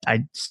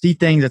I see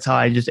things. That's how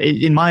I just,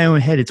 in my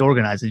own head, it's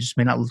organized. It just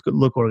may not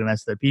look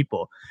organized to other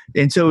people.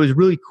 And so it was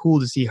really cool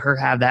to see her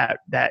have that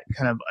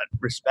kind of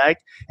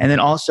respect. And then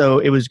also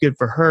it was good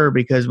for her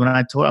because when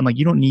I told her, I'm like,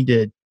 you don't need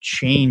to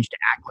change to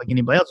act like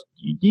anybody else.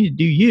 You need to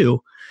do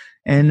you,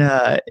 and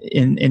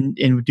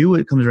do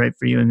what comes right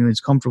for you and is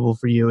comfortable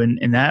for you.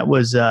 And that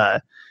was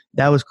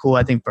cool,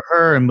 I think, for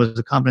her, and was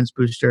a confidence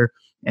booster.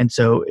 And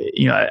so,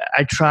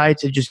 I try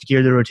to just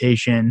gear the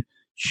rotation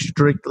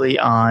strictly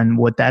on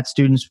what that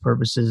student's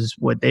purposes,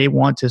 what they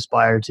want to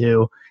aspire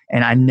to.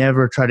 And I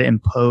never try to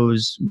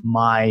impose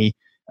my,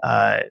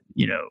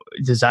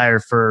 desire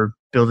for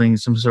building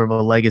some sort of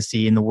a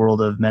legacy in the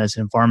world of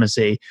medicine and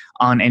pharmacy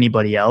on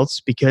anybody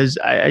else, because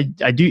I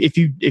do, if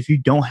you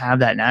don't have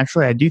that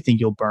naturally, I do think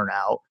you'll burn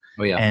out.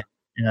 Oh yeah. And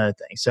another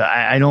thing. So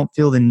I don't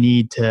feel the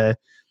need to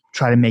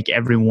try to make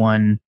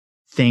everyone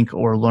think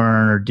or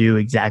learn or do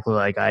exactly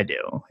like I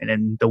do. And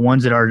then the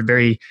ones that are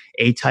very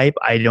A-type,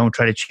 I don't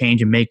try to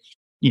change and make,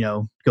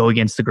 go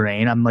against the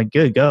grain. I'm like,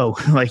 good, go.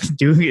 Like,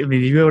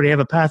 you already have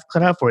a path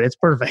cut out for it. It's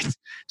perfect.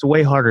 It's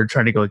way harder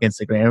trying to go against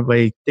the grain.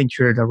 Everybody thinks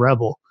you're a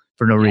rebel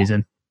for no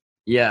reason.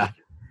 Yeah.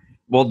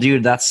 Well,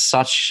 dude, that's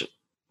such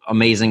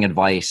amazing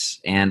advice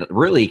and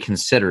really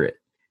considerate.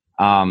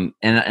 And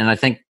I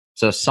think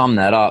to sum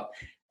that up,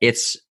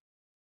 it's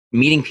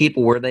meeting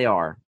people where they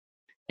are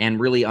and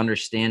really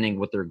understanding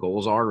what their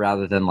goals are,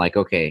 rather than like,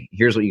 okay,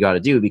 here's what you got to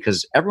do,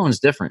 because everyone's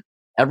different.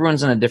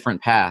 Everyone's in a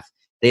different path.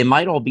 They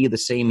might all be the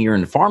same year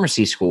in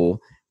pharmacy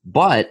school,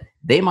 but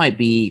they might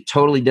be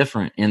totally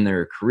different in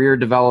their career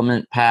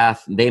development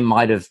path. They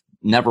might have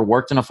never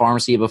worked in a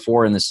pharmacy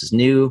before and this is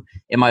new.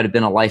 It might have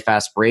been a life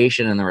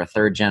aspiration and they're a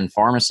third gen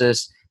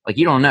pharmacist. Like,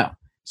 you don't know.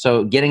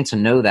 So getting to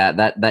know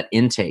that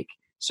intake.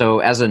 So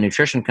as a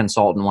nutrition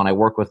consultant, when I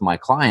work with my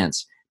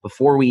clients,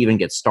 before we even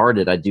get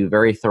started, I do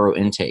very thorough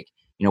intake.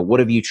 What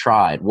have you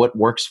tried? What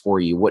works for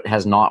you? What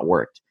has not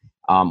worked?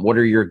 What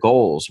are your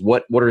goals?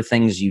 What are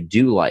things you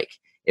do like?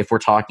 If we're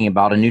talking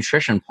about a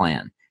nutrition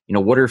plan,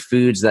 what are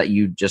foods that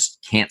you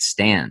just can't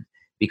stand?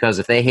 Because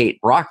if they hate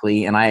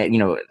broccoli and I,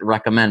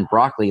 recommend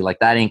broccoli, like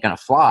that ain't going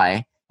to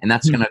fly. And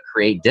that's going to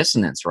create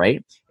dissonance,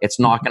 right? It's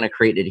not going to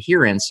create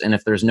adherence. And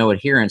if there's no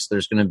adherence,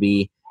 there's going to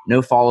be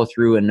no follow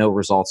through and no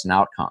results and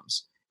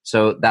outcomes.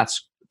 So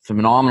that's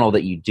phenomenal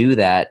that you do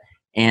that.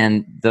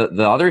 And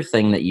the other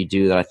thing that you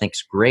do that I think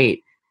is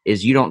great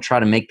is you don't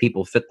try to make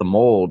people fit the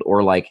mold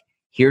or like,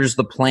 here's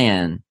the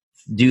plan,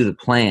 do the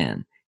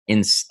plan.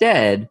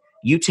 Instead,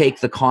 you take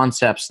the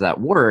concepts that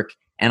work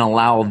and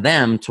allow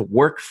them to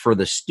work for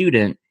the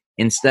student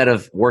instead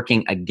of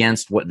working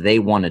against what they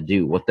want to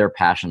do, what their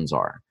passions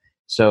are.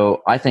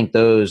 So I think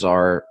those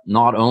are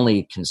not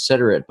only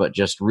considerate, but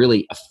just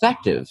really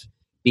effective,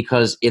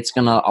 because it's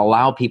going to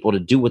allow people to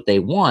do what they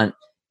want.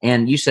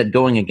 And you said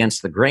going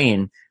against the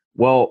grain.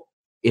 Well,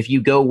 if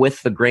you go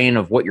with the grain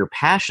of what your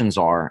passions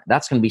are,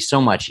 that's going to be so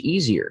much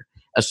easier,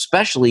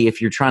 especially if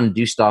you're trying to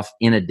do stuff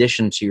in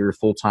addition to your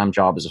full-time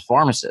job as a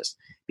pharmacist.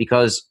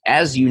 Because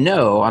as you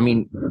know, I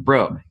mean,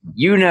 bro,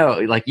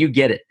 like you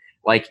get it.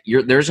 Like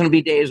there's going to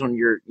be days when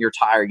you're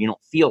tired, you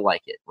don't feel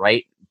like it,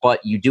 right? But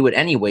you do it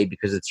anyway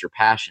because it's your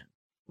passion.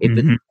 If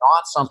it's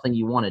not something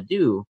you want to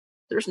do,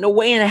 there's no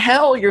way in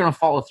hell you're going to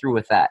follow through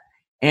with that.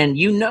 And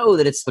you know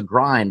that it's the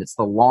grind, it's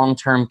the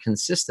long-term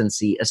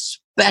consistency,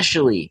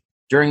 especially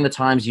during the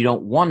times you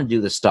don't want to do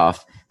the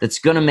stuff, that's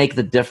going to make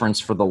the difference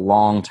for the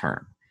long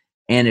term.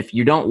 And if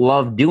you don't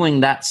love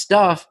doing that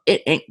stuff,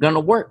 it ain't going to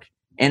work.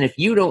 And if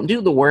you don't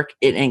do the work,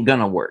 it ain't going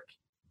to work.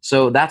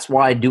 So that's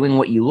why doing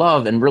what you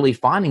love and really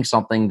finding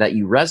something that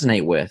you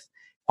resonate with,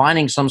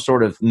 finding some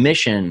sort of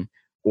mission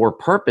or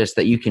purpose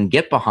that you can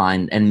get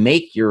behind and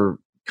make your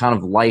kind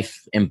of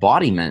life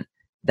embodiment,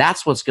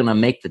 that's what's going to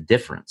make the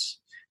difference.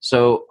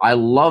 So I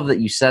love that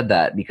you said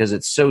that, because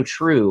it's so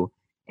true.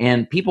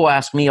 And people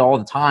ask me all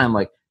the time,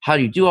 like, how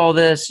do you do all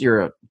this?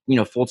 You're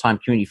a full-time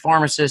community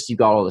pharmacist. You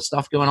got all this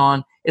stuff going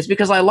on. It's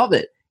because I love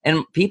it.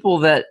 And people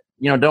that,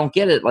 don't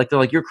get it, like, they're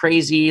like, you're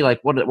crazy,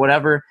 like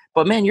whatever.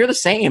 But man, you're the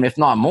same, if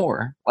not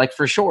more, like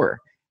for sure.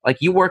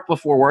 Like you work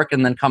before work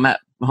and then come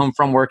home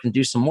from work and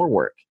do some more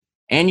work.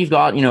 And you've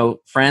got,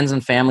 friends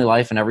and family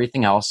life and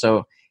everything else.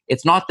 So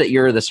it's not that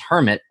you're this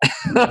hermit.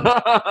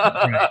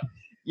 Right.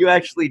 You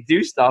actually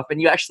do stuff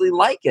and you actually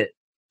like it.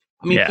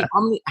 I mean, yeah.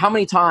 How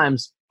many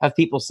times have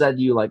people said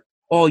to you like,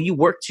 oh, you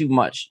work too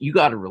much, you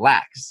got to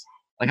relax?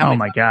 Like, oh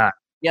my God.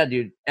 Yeah,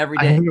 dude, every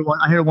day.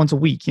 I hear it once a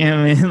week. You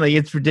know what I mean? Like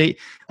it's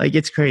ridiculous. Like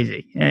it's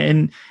crazy.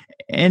 And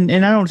I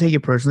don't take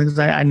it personally, because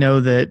I know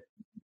that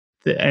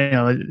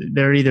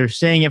they're either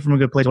saying it from a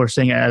good place or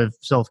saying it out of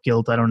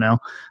self-guilt. I don't know.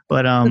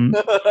 But,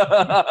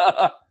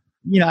 I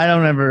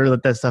don't ever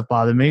let that stuff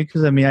bother me,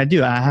 because I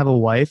have a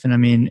wife, and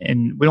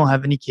and we don't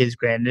have any kids,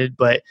 granted,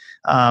 but,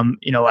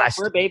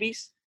 fur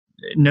babies?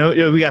 No,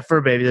 we got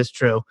fur babies. That's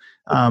true.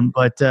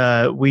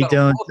 But we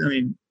don't,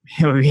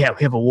 we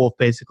have a wolf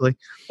basically.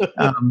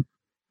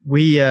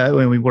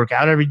 when we work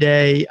out every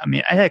day. I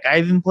mean, I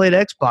even played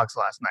Xbox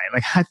last night.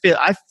 Like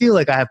I feel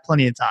like I have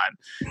plenty of time.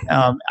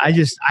 I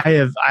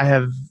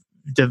have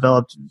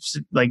developed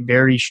like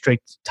very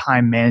strict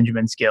time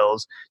management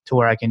skills to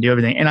where I can do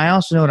everything. And I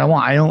also know what I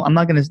want. I'm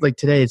not going to, like,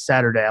 today it's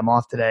Saturday. I'm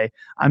off today.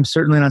 I'm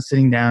certainly not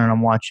sitting down and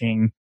I'm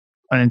watching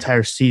an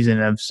entire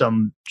season of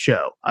some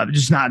show.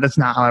 That's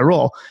not how I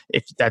roll.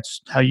 If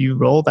that's how you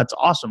roll, that's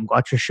awesome. Go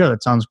watch your show.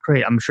 That sounds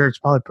great. I'm sure it's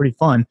probably pretty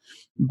fun,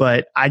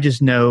 but I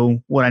just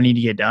know what I need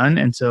to get done.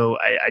 And so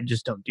I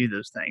just don't do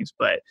those things.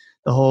 But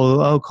the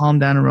whole, calm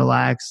down and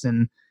relax.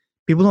 And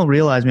people don't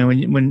realize,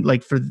 man, when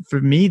like for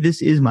me,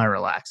 this is my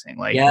relaxing.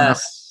 Like,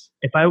 yes.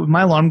 if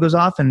my alarm goes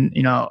off and,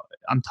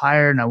 I'm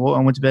tired and I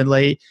went to bed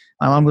late,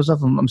 my alarm goes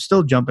off, I'm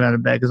still jumping out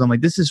of bed because I'm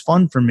like, this is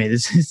fun for me.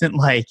 This isn't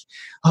like,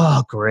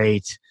 oh,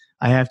 great,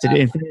 I have to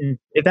do.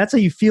 If that's how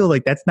you feel,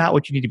 like, that's not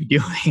what you need to be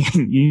doing.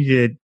 You need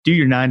to do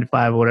your 9 to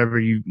 5 or whatever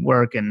you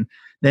work, and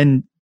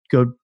then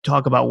go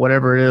talk about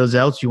whatever it is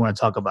else you want to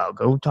talk about.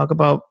 Go talk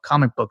about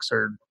comic books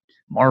or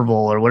Marvel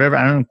or whatever.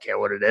 I don't care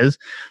what it is,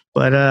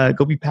 but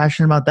go be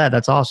passionate about that.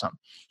 That's awesome.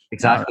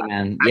 Exactly,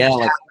 man. Yeah,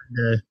 I happen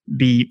to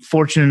be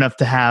fortunate enough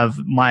to have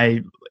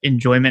my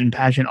enjoyment and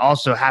passion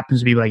also happens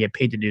to be what I get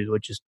paid to do,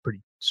 which is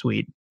pretty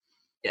sweet.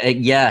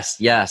 Yes.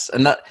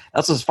 And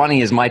that's what's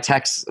funny is my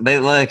texts, they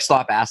like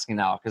stop asking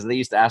now, because they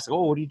used to ask,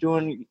 oh, what are you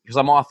doing? Because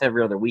I'm off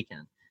every other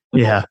weekend.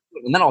 Yeah.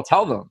 And then I'll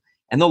tell them,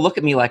 and they'll look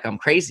at me like I'm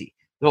crazy.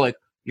 They're like,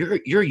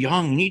 you're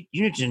young. You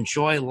need to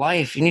enjoy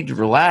life. You need to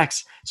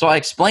relax. So I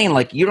explain,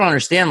 like, you don't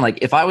understand. Like,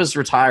 if I was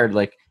retired,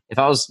 like if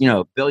I was,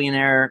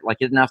 billionaire, like,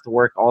 didn't have to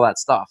work, all that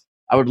stuff,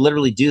 I would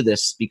literally do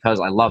this because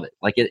I love it.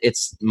 Like,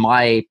 it's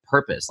my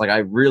purpose. Like, I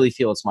really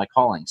feel it's my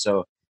calling.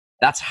 So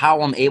that's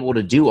how I'm able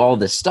to do all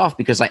this stuff,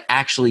 because I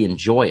actually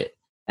enjoy it.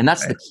 And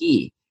that's the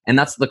key. And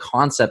that's the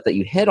concept that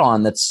you hit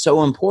on that's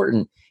so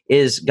important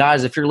is,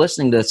 guys, if you're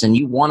listening to this and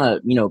you want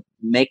to,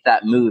 make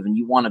that move and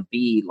you want to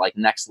be like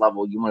next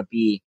level, you want to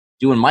be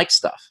doing Mike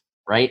stuff,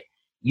 right?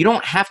 You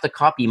don't have to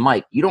copy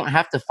Mike. You don't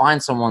have to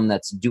find someone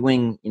that's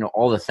doing,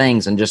 all the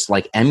things and just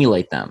like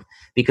emulate them,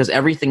 because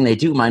everything they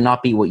do might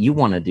not be what you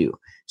want to do.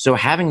 So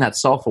having that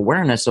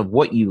self-awareness of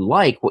what you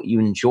like, what you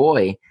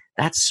enjoy,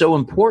 that's so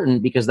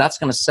important, because that's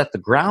going to set the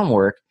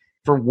groundwork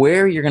for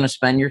where you're going to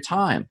spend your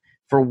time,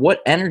 for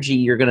what energy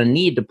you're going to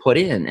need to put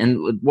in.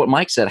 And what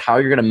Mike said, how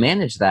you're going to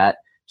manage that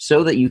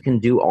so that you can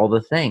do all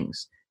the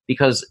things.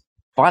 Because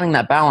finding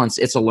that balance,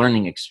 it's a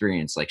learning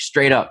experience. Like,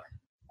 straight up,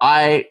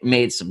 I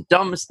made some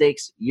dumb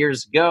mistakes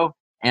years ago,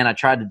 and I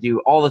tried to do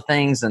all the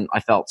things and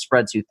I felt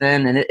spread too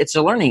thin. And it's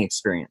a learning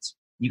experience.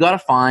 You got to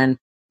find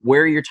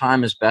where your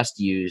time is best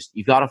used.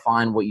 You've got to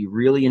find what you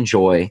really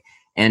enjoy,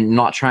 and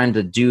not trying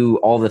to do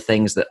all the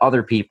things that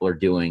other people are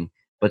doing,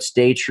 but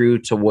stay true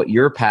to what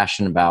you're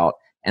passionate about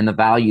and the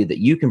value that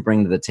you can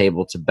bring to the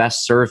table to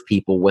best serve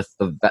people with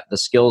the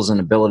skills and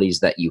abilities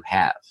that you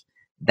have.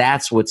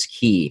 That's what's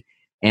key.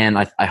 And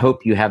I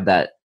hope you have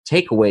that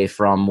takeaway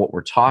from what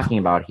we're talking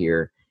about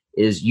here,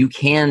 is you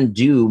can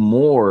do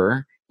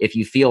more if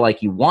you feel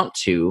like you want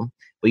to,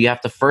 but you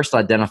have to first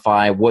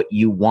identify what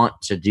you want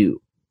to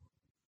do.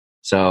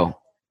 So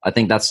I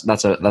think that's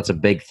a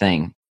big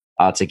thing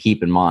to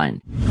keep in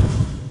mind.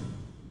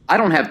 I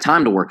don't have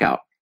time to work out.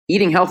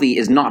 Eating healthy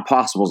is not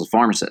possible as a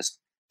pharmacist.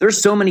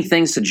 There's so many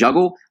things to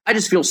juggle. I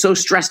just feel so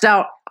stressed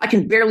out, I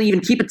can barely even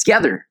keep it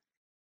together.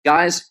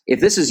 Guys, if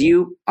this is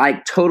you,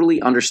 I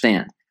totally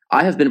understand.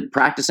 I have been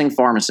practicing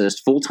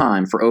pharmacist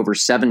full-time for over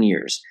 7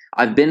 years.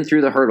 I've been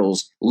through the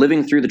hurdles,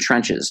 living through the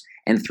trenches,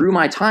 and through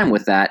my time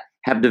with that,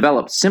 have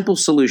developed simple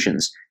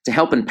solutions to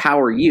help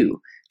empower you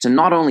to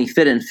not only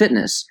fit in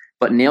fitness,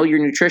 but nail your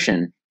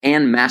nutrition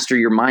and master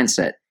your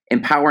mindset,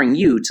 empowering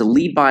you to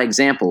lead by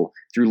example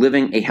through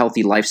living a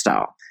healthy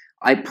lifestyle.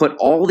 I put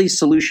all these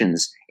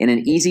solutions in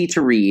an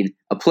easy-to-read,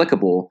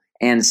 applicable,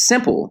 and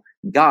simple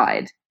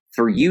guide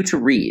for you to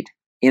read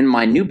in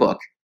my new book,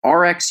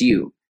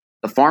 RxU,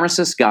 The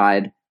Pharmacist's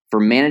Guide for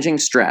Managing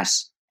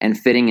Stress and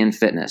Fitting in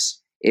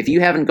Fitness. If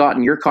you haven't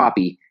gotten your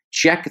copy,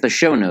 check the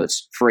show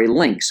notes for a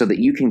link so that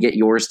you can get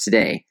yours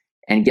today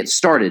and get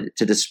started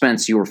to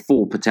dispense your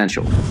full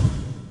potential.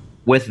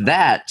 With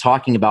that,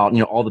 talking about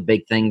all the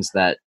big things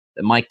that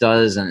Mike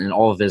does and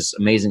all of his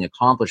amazing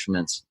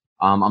accomplishments,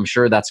 I'm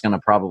sure that's going to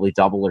probably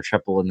double or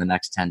triple in the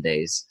next 10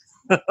 days.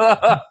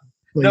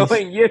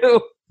 Knowing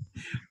you.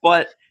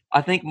 But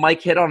I think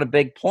Mike hit on a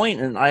big point,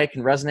 and I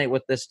can resonate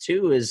with this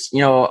too, is,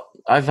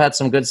 I've had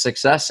some good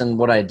success in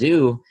what I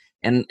do,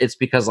 and it's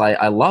because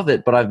I love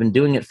it, but I've been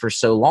doing it for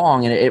so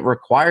long, and it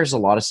requires a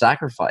lot of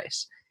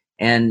sacrifice.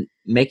 And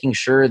making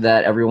sure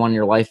that everyone in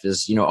your life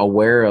is,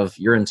 aware of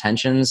your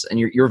intentions, and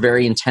you're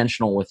very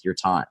intentional with your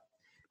time.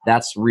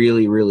 That's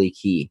really, really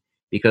key,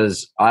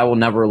 because I will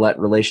never let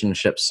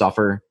relationships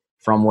suffer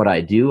from what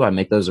I do. I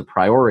make those a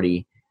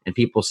priority. And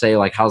people say,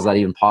 like, how's that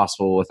even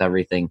possible with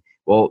everything?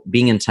 Well,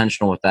 being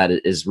intentional with that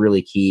is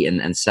really key,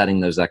 and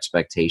setting those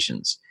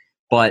expectations.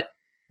 But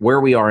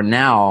where we are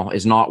now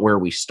is not where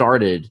we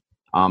started,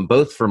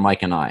 both for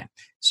Mike and I.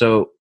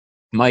 So,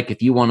 Mike,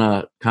 if you want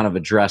to kind of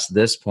address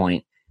this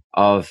point,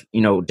 of,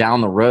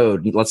 down the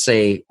road, let's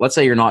say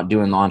you're not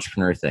doing the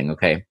entrepreneur thing.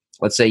 Okay.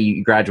 Let's say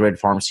you graduated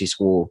pharmacy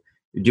school,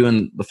 you're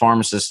doing the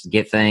pharmacist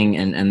get thing,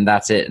 and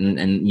that's it.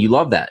 And you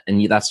love that.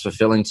 And that's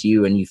fulfilling to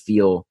you and you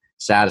feel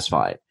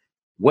satisfied.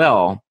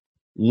 Well,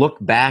 look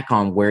back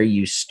on where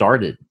you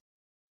started.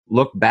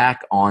 Look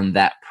back on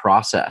that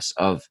process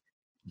of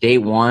day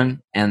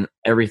one and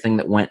everything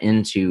that went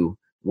into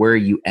where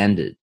you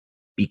ended,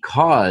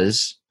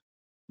 because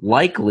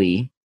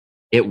likely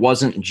it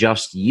wasn't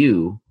just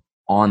you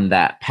on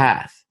that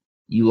path.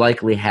 You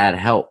likely had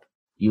help.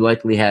 You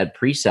likely had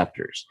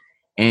preceptors,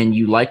 and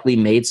you likely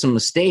made some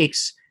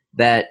mistakes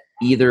that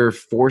either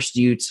forced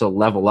you to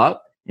level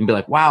up and be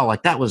like, wow,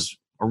 like that was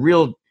a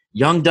real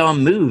young,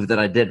 dumb move that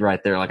I did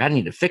right there. Like I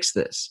need to fix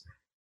this.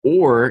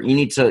 Or you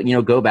need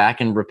to, go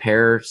back and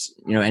repair,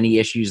 any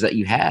issues that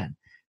you had.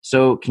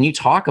 So can you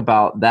talk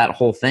about that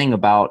whole thing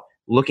about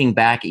looking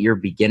back at your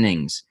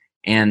beginnings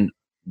and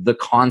the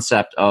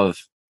concept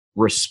of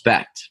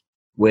respect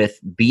with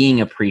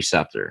being a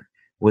preceptor,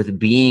 with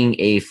being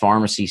a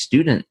pharmacy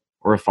student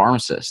or a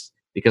pharmacist?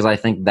 Because I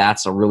think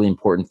that's a really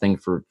important thing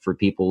for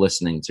people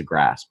listening to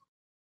grasp.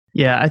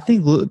 Yeah, I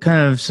think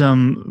kind of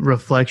some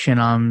reflection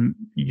on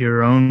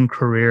your own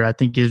career, I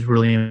think, is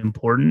really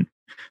important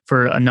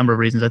for a number of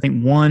reasons. I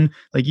think one,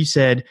 like you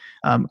said,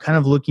 kind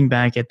of looking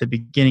back at the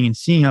beginning and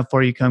seeing how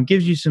far you come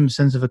gives you some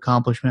sense of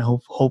accomplishment,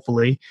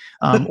 hopefully,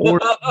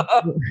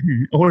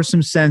 or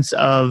some sense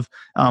of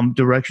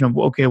direction of,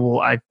 okay,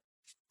 well, I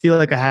feel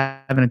like I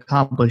haven't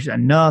accomplished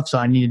enough, so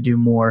I need to do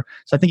more.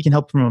 So I think it can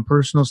help from a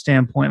personal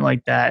standpoint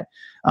like that.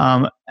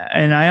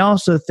 And I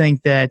also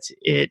think that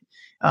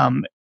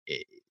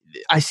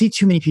I see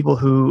too many people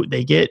who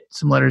they get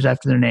some letters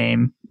after their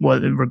name,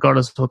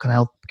 regardless of what kind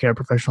of healthcare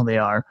professional they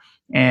are,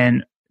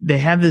 and they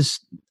have this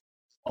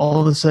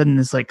all of a sudden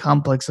this like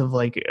complex of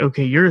like,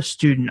 okay, you're a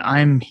student,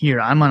 I'm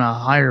here, I'm on a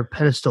higher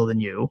pedestal than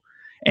you,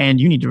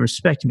 and you need to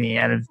respect me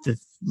out of the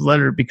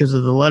letter because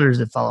of the letters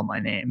that follow my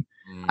name.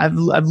 I've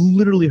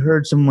literally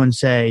heard someone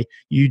say,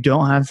 you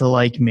don't have to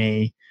like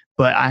me,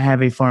 but I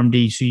have a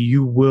PharmD, so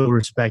you will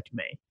respect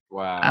me.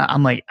 Wow.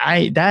 I'm like,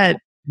 that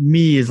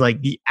me is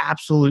like the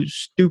absolute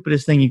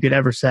stupidest thing you could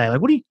ever say.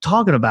 Like, what are you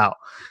talking about?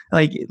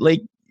 Like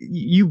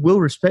you will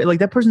respect, like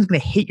that person's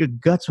going to hate your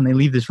guts when they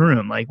leave this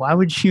room. Like, why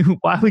would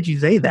you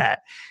say that?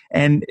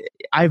 And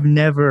I've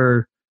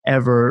never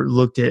ever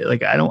looked at,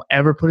 like, I don't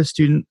ever put a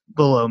student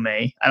below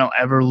me. I don't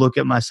ever look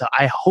at myself.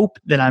 I hope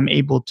that I'm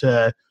able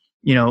to,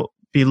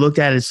 be looked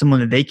at as someone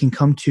that they can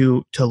come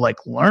to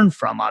like learn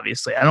from.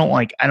 Obviously, I don't,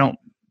 like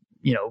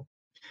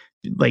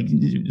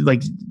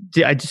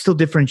I still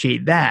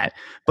differentiate that,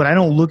 but I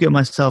don't look at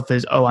myself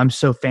as, oh, I'm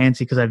so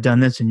fancy because I've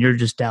done this and you're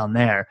just down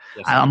there.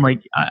 Yes, I'm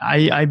like,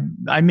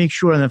 I make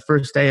sure on the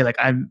first day, like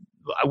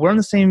we're on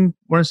the same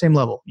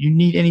level. You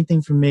need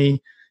anything from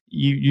me,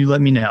 you let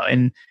me know.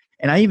 And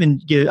I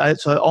even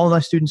so all of my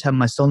students have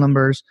my cell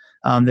numbers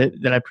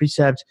that I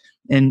precept.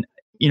 And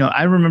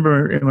I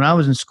remember when I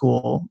was in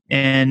school,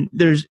 and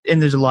there's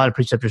a lot of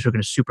preceptors who are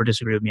going to super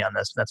disagree with me on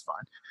this. That's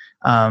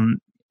fine.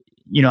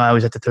 I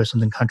always have to throw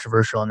something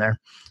controversial in there.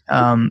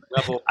 I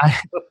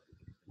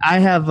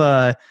have,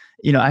 I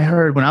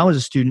heard when I was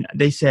a student,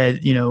 they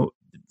said,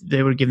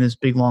 they were given this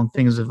big long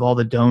things of all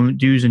the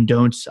do's and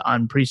don'ts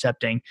on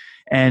precepting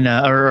and,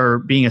 or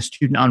being a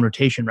student on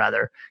rotation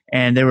rather.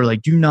 And they were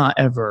like, do not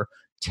ever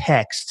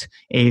text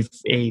a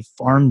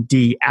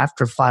PharmD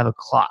after 5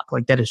 o'clock.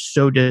 Like that is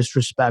so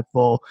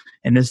disrespectful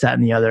and this, that,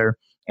 and the other.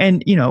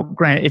 And,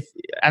 granted, if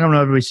I don't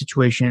know everybody's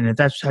situation, if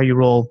that's how you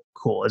roll,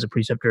 cool. As a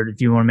preceptor, if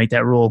you want to make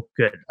that rule,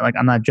 good. Like,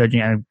 I'm not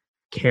judging. I don't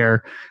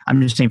care.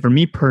 I'm just saying, for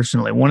me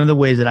personally, one of the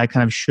ways that I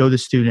kind of show the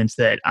students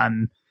that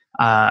I'm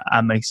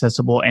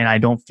accessible and I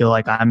don't feel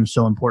like I'm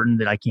so important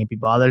that I can't be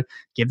bothered,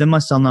 give them my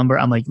cell number.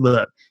 I'm like,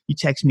 look, you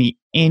text me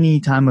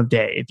any time of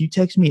day. If you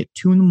text me at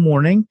 2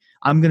 a.m,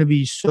 I'm going to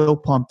be so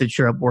pumped that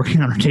you're up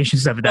working on rotation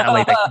stuff at that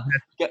late.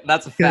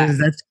 That's a fact.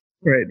 That's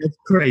right. That's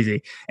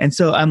crazy. And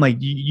so I'm like,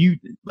 you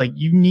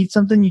need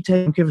something, you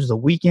take, if it's a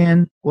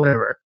weekend,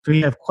 whatever. If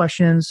you have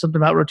questions,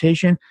 something about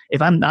rotation,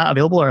 if I'm not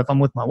available or if I'm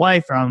with my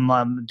wife or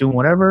I'm doing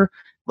whatever,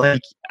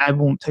 like I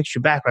won't text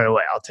you back right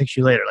away. I'll text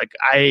you later. Like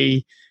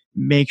I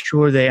make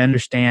sure they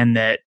understand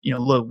that,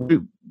 look,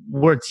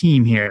 we're a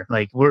team here.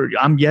 Like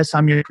I'm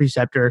your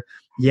preceptor.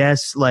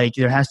 Yes. Like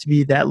there has to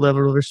be that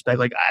level of respect.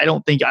 Like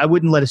I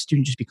wouldn't let a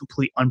student just be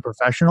completely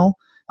unprofessional.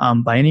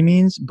 By any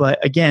means.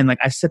 But again, like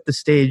I set the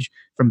stage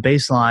from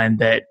baseline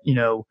that,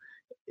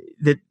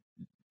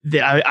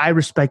 that I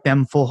respect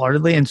them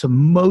full-heartedly. And so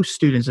most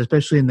students,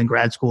 especially in the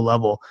grad school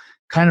level,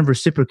 kind of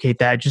reciprocate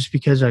that just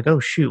because like,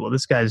 oh shoot, well,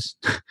 this guy's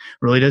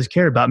really does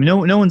care about me.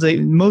 No one's like,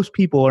 most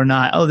people are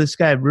not, oh, this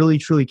guy really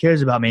truly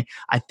cares about me.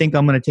 I think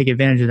I'm going to take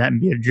advantage of that and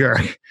be a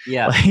jerk.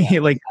 Yeah. Like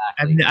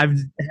exactly. I've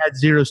had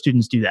 0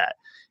 students do that.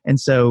 And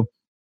so,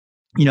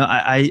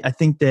 I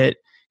think that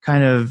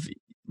kind of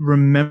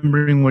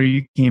remembering where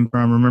you came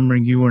from,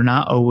 remembering you were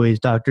not always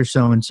Dr.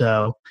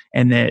 So-and-so,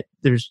 and that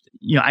there's,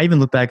 I even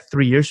look back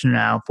 3 years from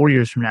now, 4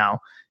 years from now,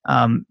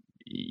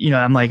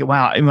 I'm like,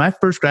 wow. When I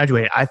first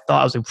graduated, I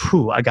thought I was like,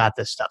 whew, I got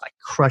this stuff. I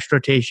crushed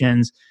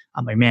rotations.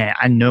 I'm like, man,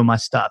 I know my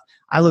stuff.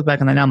 I look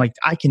back on that now. I'm like,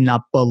 I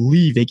cannot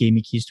believe they gave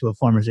me keys to a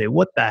pharmacy.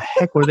 What the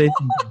heck were they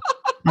thinking?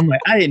 I'm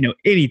like, I didn't know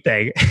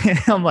anything.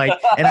 I'm like,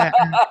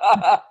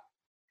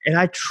 and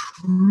I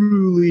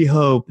truly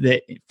hope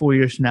that 4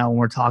 years from now, when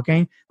we're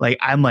talking, like,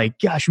 I'm like,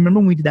 gosh, remember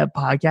when we did that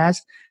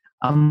podcast?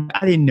 I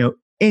didn't know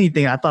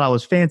anything. I thought I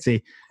was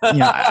fancy.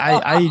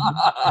 I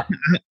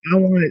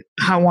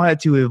want it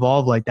to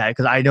evolve like that,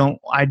 because I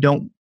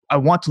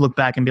want to look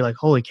back and be like,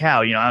 holy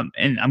cow,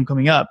 I'm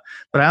coming up.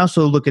 But I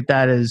also look at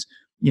that as,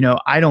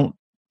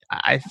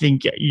 I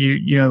think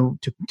to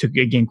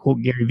again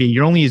quote Gary Vee,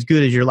 you're only as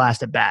good as your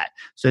last at bat.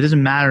 So it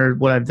doesn't matter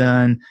what I've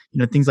done,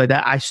 things like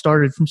that. I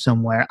started from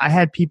somewhere. I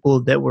had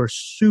people that were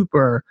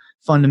super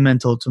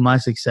fundamental to my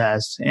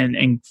success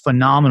and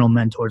phenomenal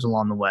mentors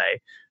along the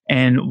way.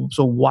 And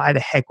so why the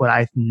heck would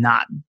I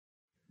not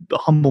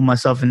humble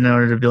myself in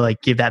order to be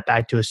like, give that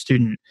back to a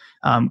student?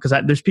 Because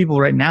there's people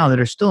right now that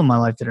are still in my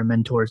life that are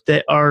mentors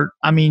that are,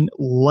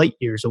 light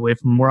years away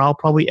from where I'll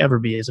probably ever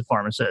be as a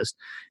pharmacist,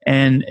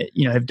 and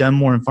have done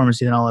more in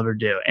pharmacy than I'll ever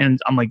do. And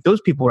I'm like,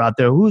 those people are out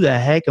there. Who the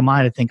heck am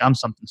I to think I'm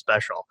something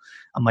special?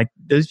 I'm like,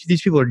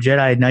 these people are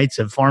Jedi Knights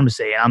of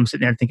pharmacy, and I'm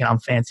sitting there thinking I'm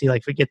fancy.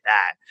 Like, forget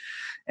that.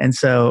 And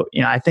so,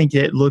 I think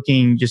that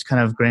looking just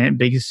kind of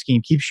big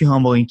scheme keeps you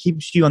humble and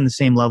keeps you on the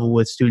same level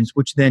with students,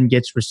 which then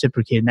gets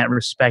reciprocated. And that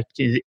respect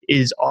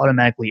is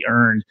automatically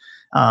earned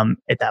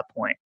at that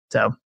point.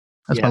 So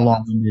that's my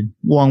long-winded.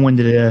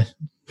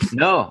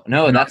 No,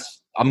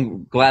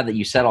 I'm glad that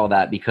you said all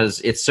that, because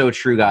it's so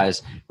true,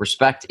 guys.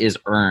 Respect is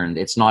earned.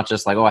 It's not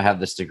just like, oh, I have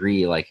this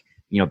degree, like,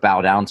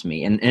 bow down to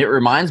me. And it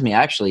reminds me,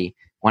 actually,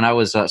 when I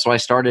was, so I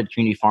started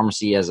community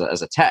pharmacy as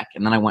a tech,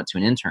 and then I went to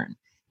an intern,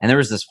 and there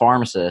was this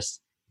pharmacist.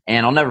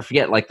 And I'll never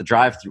forget, like, the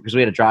drive-through, because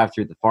we had a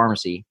drive-through at the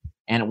pharmacy,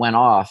 and it went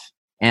off,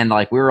 and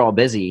like we were all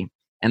busy,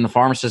 and the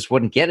pharmacist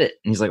wouldn't get it.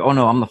 And he's like, oh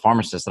no, I'm the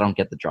pharmacist. I don't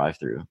get the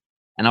drive-through.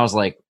 And I was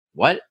like,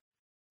 what?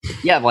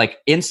 Yeah, like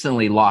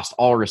instantly lost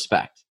all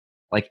respect,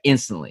 like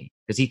instantly,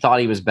 because he thought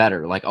he was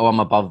better. Like, oh,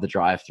 I'm above the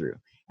drive-through.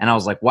 And I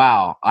was like,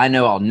 wow, I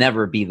know I'll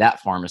never be that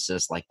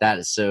pharmacist. Like, that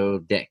is so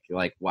dick.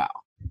 Like, wow.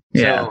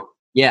 Yeah. So,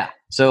 yeah.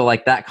 So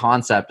like that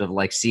concept of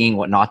like seeing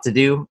what not to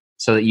do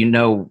so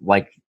that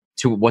like,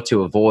 to what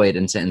to avoid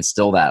and to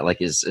instill that,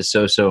 like, is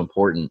so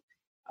important.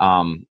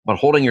 But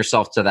holding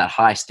yourself to that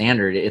high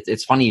standard,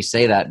 it's funny you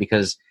say that,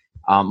 because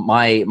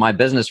my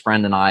business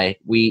friend and I,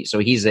 so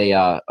he's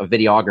a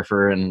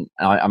videographer, and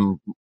I'm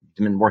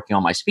been working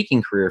on my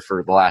speaking career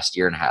for the last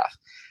year and a half.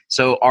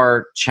 So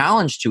our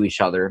challenge to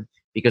each other,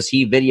 because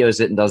he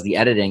videos it and does the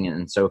editing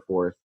and so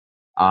forth.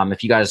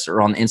 If you guys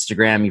are on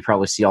Instagram, you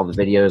probably see all the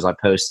videos I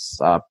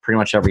post pretty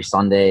much every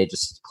Sunday,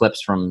 just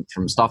clips from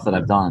stuff that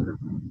I've done.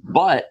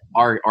 But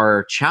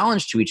our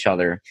challenge to each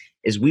other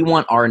is we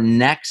want our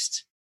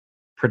next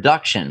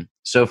production.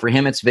 So for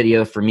him, it's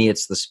video. For me,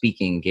 it's the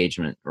speaking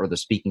engagement or the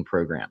speaking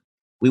program.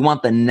 We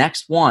want the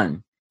next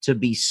one to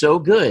be so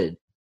good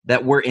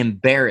that we're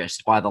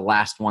embarrassed by the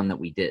last one that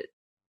we did.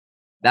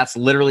 That's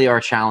literally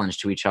our challenge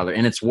to each other.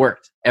 And it's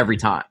worked every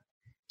time.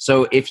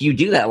 So if you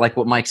do that, like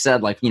what Mike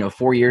said, like,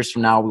 4 years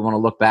from now, we want to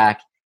look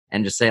back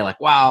and just say like,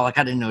 wow, like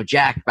I didn't know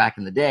Jack back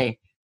in the day.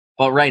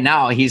 But right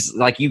now he's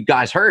like, you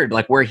guys heard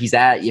like where he's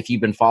at. If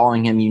you've been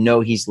following him,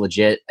 he's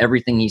legit.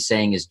 Everything he's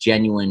saying is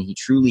genuine. He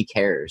truly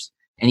cares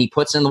and he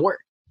puts in the work.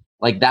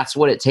 Like that's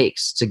what it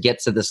takes to get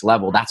to this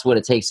level. That's what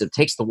it takes. It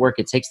takes the work.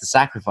 It takes the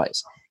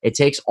sacrifice. It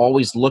takes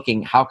always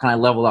looking, how can I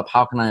level up?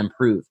 How can I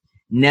improve?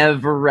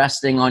 Never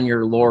resting on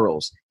your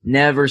laurels,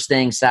 never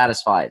staying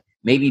satisfied,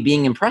 maybe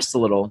being impressed a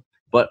little,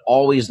 but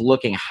always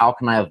looking, how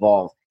can I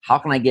evolve? How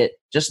can I get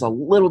just a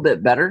little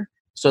bit better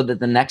so that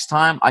the next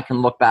time I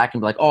can look back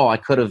and be like, oh, I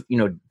could have,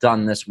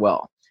 done this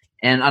well.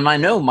 And I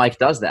know Mike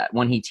does that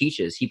when he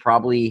teaches. He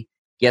probably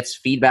gets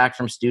feedback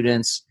from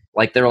students.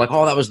 Like they're like,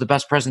 oh, that was the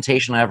best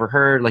presentation I ever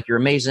heard. Like, you're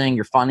amazing.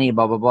 You're funny,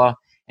 blah, blah, blah.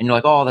 And you're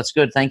like, oh, that's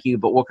good. Thank you.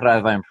 But what could I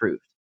have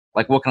improved?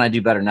 Like, what can I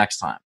do better next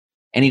time?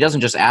 And he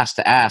doesn't just ask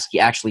to ask. He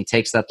actually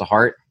takes that to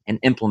heart and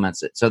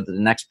implements it so that the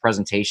next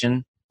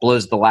presentation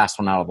blows the last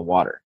one out of the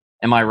water.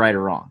 Am I right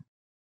or wrong?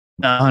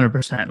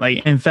 100%.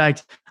 Like, in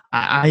fact,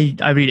 I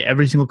read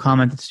every single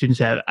comment that students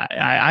have.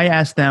 I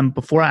ask them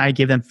before I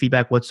give them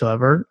feedback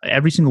whatsoever.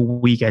 Every single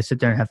week, I sit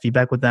there and have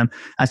feedback with them.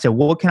 I say,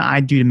 what can I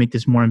do to make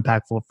this more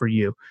impactful for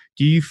you?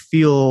 Do you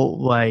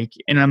feel like,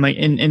 and I'm like,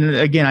 and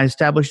again, I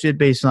established it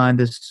based on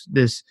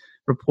this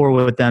rapport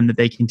with them that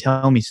they can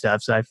tell me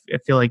stuff. So I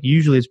feel like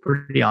usually it's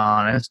pretty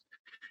honest.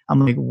 I'm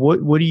like,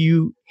 what do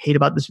you hate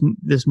about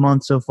this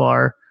month so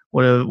far?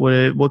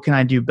 What can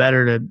I do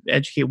better to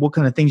educate? What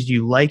kind of things do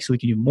you like so we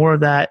can do more of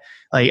that?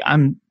 Like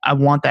I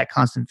want that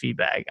constant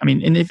feedback. I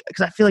mean, and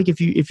because I feel like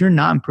if you're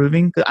not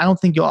improving, I don't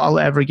think I'll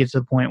ever get to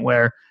the point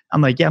where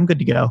I'm like, yeah, I'm good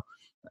to go.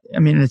 I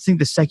mean, I think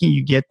the second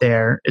you get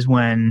there is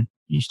when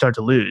you start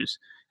to lose,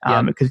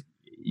 because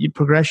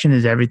progression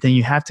is everything.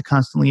 You have to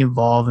constantly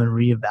evolve and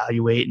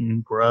reevaluate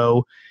and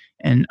grow.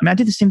 And I mean, I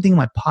did the same thing in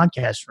my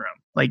podcast room,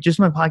 like just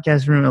my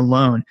podcast room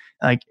alone.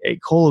 Like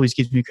Cole always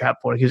gives me crap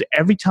for it because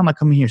every time I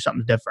come in here,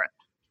 something's different.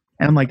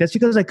 And I'm like, that's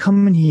because I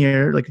come in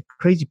here like a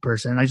crazy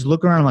person. I just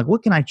look around, I'm like,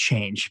 what can I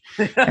change?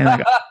 And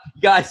like,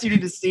 guys, you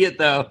need to see it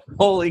though.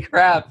 Holy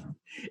crap.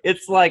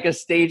 It's like a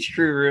stage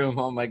crew room.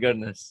 Oh my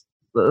goodness.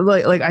 I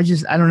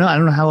don't know. I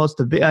don't know how else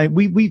to be.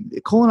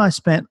 Cole and I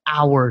spent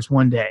hours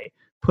one day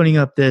putting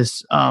up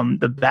this,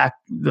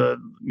 whatever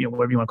you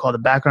want to call it, the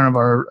background of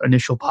our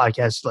initial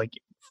podcast. Like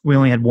we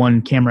only had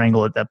one camera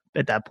angle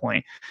at that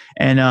point.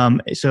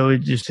 And, so it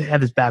just had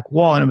this back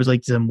wall and it was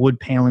like some wood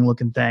paneling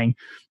looking thing.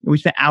 We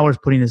spent hours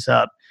putting this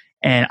up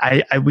and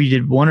we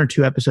did 1 or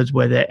 2 episodes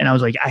with it. And I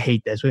was like, I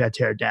hate this. We got to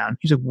tear it down.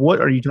 He's like,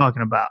 what are you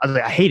talking about? I was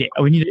like, I hate it.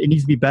 It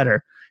needs to be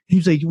better. He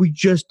was like, we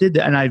just did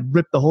that. And I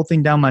ripped the whole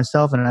thing down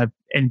myself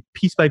and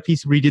piece by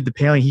piece redid the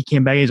paneling. He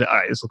came back. He's like, all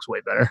right, this looks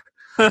way better.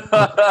 Man,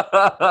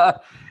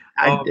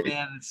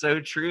 it's so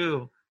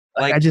true.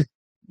 I think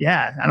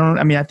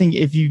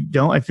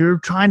if you're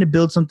trying to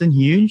build something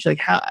huge, like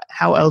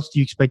how else do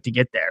you expect to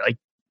get there? Like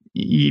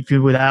if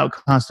you're without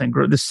constant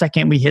growth, the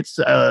second we hit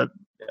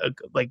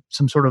like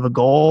some sort of a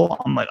goal,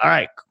 I'm like, all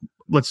right,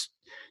 let's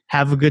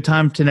have a good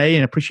time today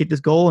and appreciate this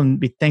goal and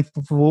be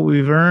thankful for what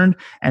we've earned.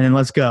 And then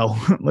let's go.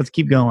 Let's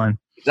keep going.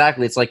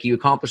 Exactly. It's like you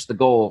accomplished the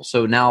goal.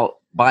 So now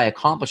by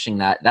accomplishing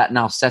that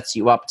now sets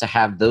you up to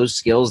have those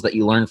skills that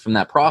you learned from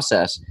that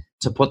process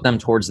to put them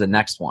towards the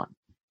next one.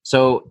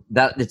 So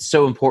that it's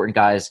so important,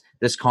 guys,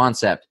 this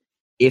concept.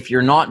 If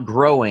you're not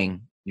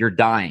growing, you're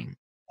dying.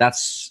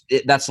 That's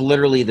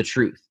literally the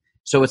truth.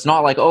 So it's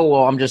not like, oh,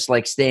 well, I'm just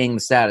like staying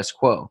the status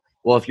quo.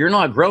 Well, if you're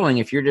not growing,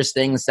 if you're just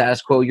staying the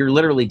status quo, you're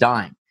literally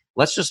dying.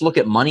 Let's just look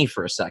at money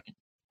for a second.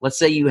 Let's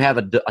say you have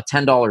a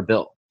 $10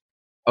 bill.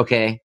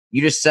 Okay.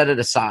 You just set it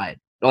aside.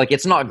 Like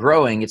it's not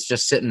growing. It's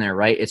just sitting there,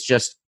 right? It's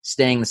just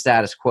staying the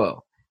status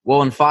quo.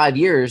 Well, in 5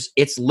 years,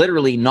 it's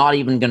literally not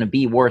even going to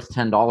be worth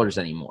 $10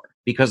 anymore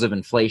because of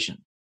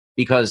inflation,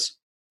 because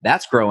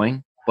that's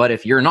growing. But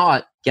if you're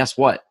not, guess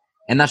what?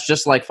 And that's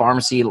just like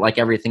pharmacy, like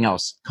everything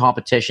else,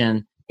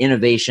 competition,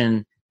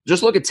 innovation.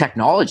 Just look at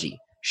technology.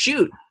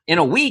 Shoot, in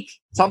a week,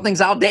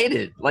 something's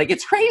outdated. Like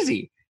it's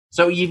crazy.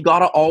 So you've got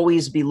to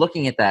always be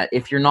looking at that.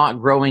 If you're not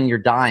growing, you're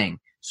dying.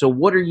 So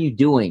what are you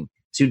doing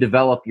to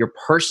develop your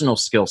personal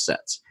skill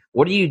sets?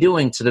 What are you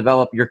doing to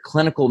develop your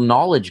clinical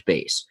knowledge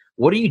base?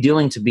 What are you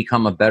doing to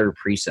become a better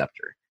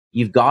preceptor?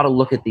 You've got to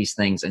look at these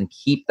things and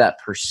keep that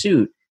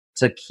pursuit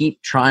to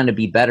keep trying to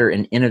be better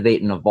and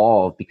innovate and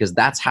evolve, because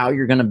that's how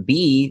you're going to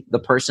be the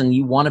person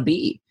you want to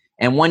be.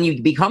 And when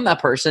you become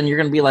that person, you're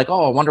going to be like,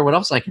 oh, I wonder what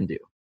else I can do.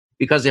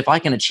 Because if I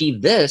can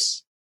achieve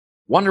this,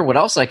 wonder what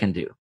else I can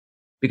do.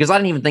 Because I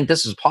didn't even think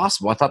this was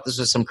possible. I thought this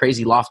was some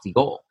crazy lofty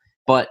goal.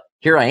 But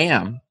here I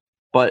am.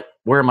 But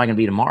where am I going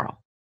to be tomorrow?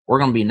 We're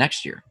going to be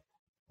next year.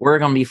 We're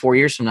going to be 4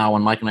 years from now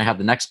when Mike and I have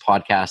the next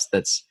podcast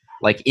that's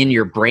like in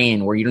your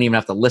brain where you don't even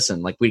have to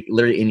listen, like we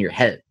literally in your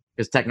head,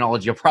 because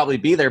technology will probably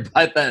be there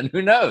by then.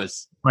 Who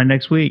knows? By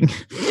next week.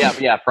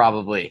 Yeah,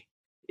 probably.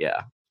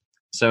 Yeah.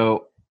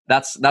 So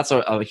that's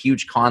a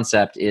huge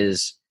concept,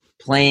 is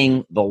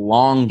playing the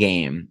long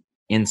game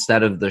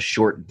instead of the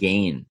short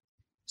gain.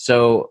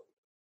 So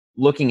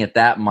looking at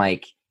that,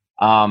 Mike,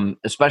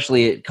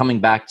 especially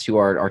coming back to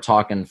our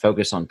talk and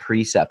focus on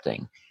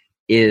precepting,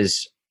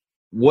 is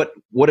what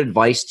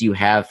advice do you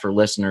have for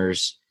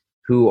listeners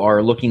who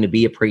are looking to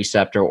be a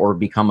preceptor or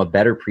become a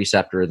better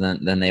preceptor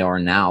than they are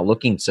now,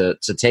 looking to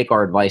take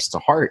our advice to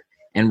heart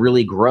and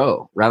really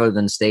grow rather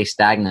than stay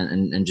stagnant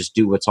and just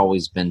do what's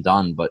always been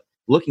done, but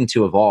looking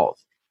to evolve?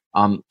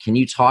 Can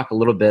you talk a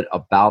little bit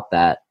about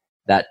that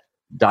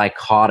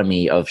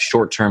dichotomy of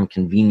short-term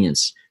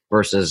convenience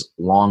versus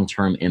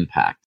long-term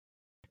impact?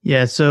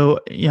 Yeah.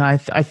 So,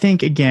 I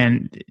think,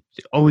 again,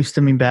 always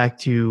stemming back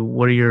to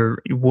what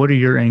are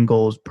your end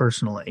goals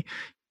personally?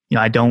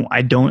 I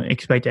don't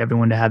expect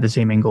everyone to have the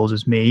same end goals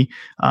as me,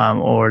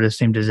 or the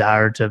same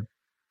desire to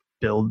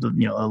build,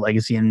 a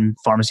legacy in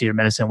pharmacy or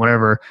medicine,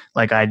 whatever,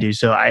 like I do.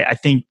 So I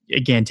think,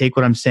 again, take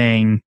what I'm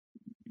saying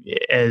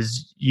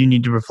as you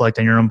need to reflect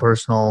on your own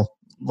personal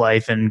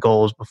life and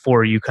goals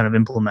before you kind of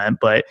implement.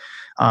 But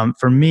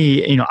for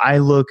me, I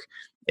look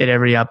at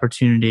every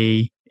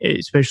opportunity,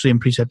 especially in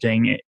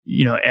precepting,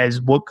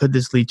 as what could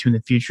this lead to in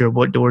the future?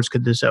 What doors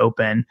could this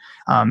open?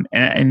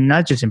 And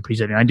not just in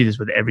precepting. I do this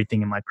with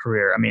everything in my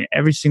career. I mean,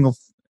 every single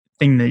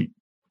thing that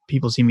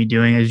people see me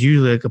doing is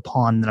usually like a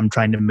pawn that I'm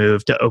trying to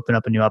move to open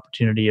up a new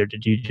opportunity or to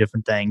do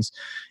different things.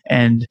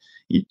 And,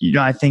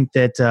 I think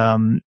that,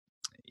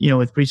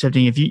 with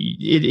precepting,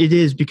 it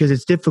is, because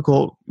it's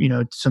difficult,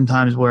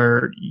 sometimes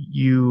where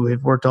you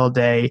have worked all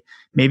day,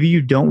 maybe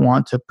you don't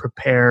want to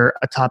prepare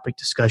a topic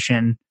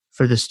discussion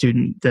for the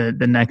student the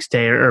next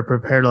day, or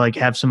prepare to like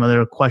have some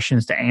other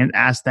questions to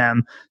ask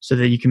them so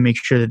that you can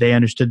make sure that they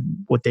understood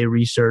what they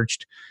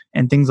researched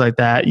and things like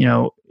that.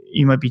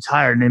 You might be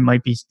tired,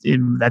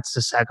 and that's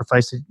the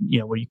sacrifice that,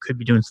 where you could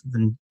be doing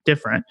something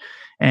different.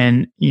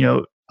 And,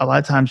 a lot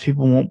of times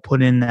people won't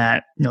put in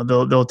that,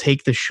 they'll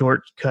take the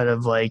shortcut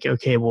of like,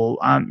 okay, well,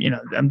 I'm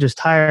just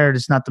tired.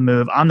 It's not the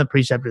move. I'm the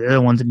preceptor. They're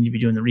the ones that need to be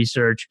doing the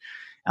research.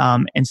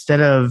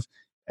 Instead of,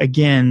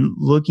 again,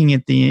 looking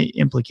at the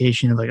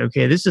implication of like,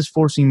 okay, this is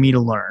forcing me to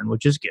learn,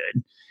 which is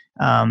good.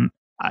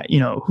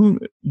 You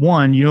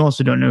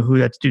also don't know who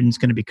that student's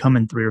going to become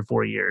in 3 or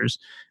 4 years,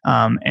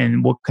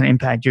 and what kind of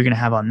impact you're going to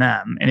have on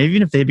them. And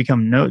even if they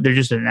they're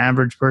just an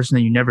average person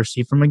that you never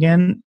see from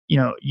again,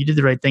 you did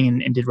the right thing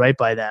and did right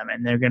by them,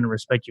 and they're going to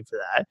respect you for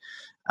that.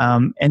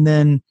 And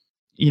then,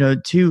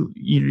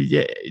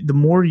 the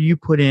more you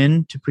put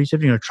in to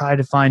Precept, try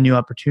to find new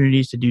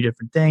opportunities to do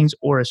different things,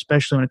 or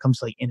especially when it comes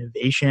to like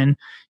innovation.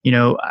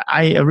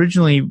 I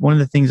originally, one of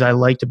the things I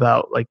liked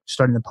about like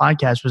starting the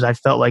podcast was I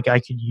felt like I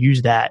could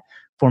use that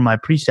for my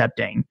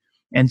precepting.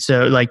 And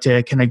so like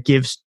to kind of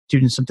give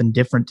students something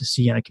different to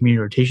see on a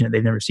community rotation that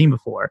they've never seen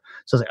before.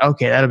 So I was like,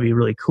 okay, that'll be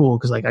really cool.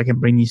 Cause like I can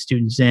bring these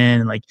students in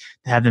and like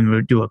have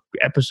them do a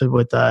episode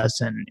with us.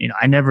 And,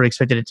 I never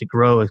expected it to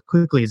grow as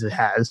quickly as it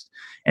has.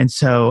 And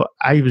so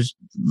I was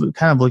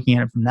kind of looking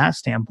at it from that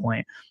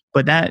standpoint,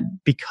 but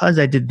because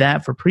I did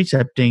that for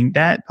precepting,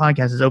 that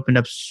podcast has opened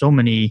up so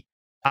many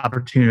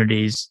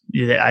opportunities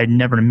that I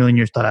never in a million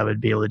years thought I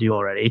would be able to do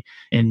already,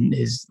 and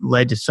has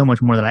led to so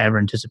much more than I ever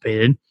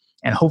anticipated,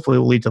 and hopefully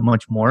will lead to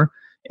much more.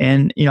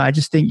 And I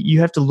just think you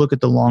have to look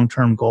at the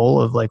long-term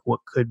goal of like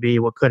what could be,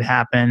 what could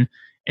happen,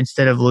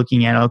 instead of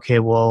looking at, okay,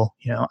 well,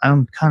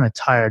 I'm kind of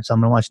tired, so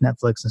I'm going to watch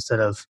Netflix instead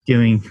of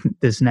doing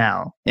this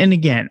now. And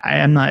again,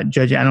 I'm not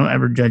judging. I don't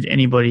ever judge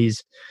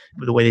anybody's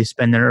the way they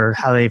spend or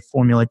how they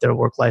formulate their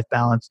work-life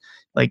balance.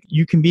 Like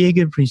you can be a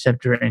good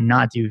preceptor and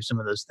not do some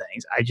of those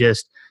things. I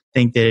just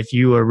think that if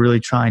you are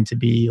really trying to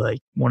be like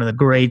one of the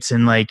greats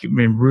and like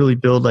really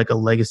build like a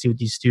legacy with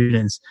these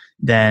students,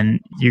 then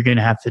you're going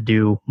to have to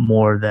do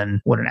more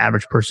than what an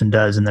average person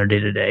does in their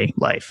day-to-day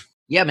life.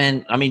 Yeah,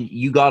 man. I mean,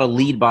 you got to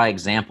lead by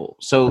example.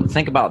 So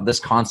think about this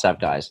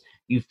concept, guys.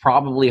 You've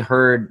probably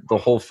heard the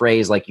whole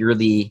phrase, like you're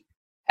the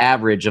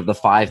average of the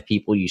 5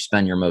 people you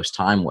spend your most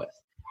time with.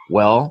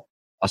 Well,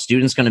 a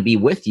student's going to be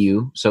with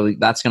you. So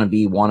that's going to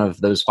be one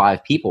of those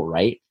 5 people,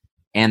 right?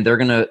 And they're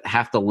going to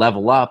have to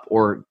level up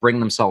or bring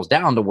themselves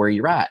down to where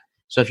you're at.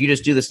 So if you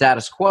just do the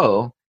status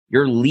quo,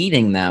 you're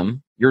leading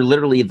them. You're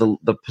literally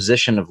the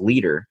position of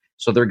leader.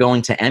 So they're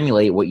going to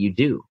emulate what you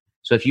do.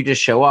 So if you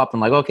just show up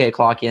and like, okay,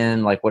 clock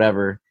in, like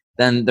whatever,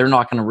 then they're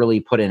not going to really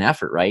put in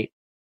effort, right?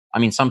 I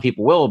mean, some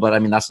people will, but I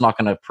mean, that's not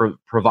going to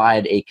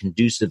provide a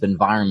conducive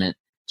environment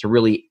to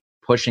really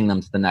pushing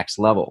them to the next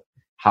level.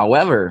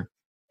 However,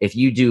 if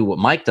you do what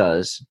Mike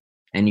does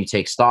and you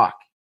take stock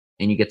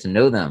and you get to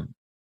know them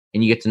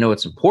and you get to know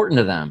what's important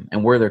to them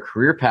and where their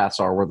career paths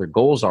are, where their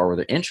goals are, where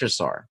their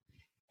interests are,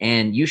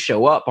 and you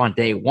show up on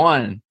day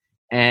one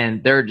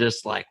and they're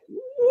just like,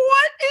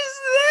 what is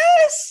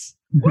this?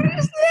 What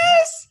is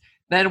this?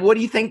 Then what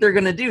do you think they're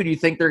going to do? Do you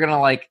think they're going to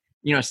like,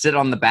 sit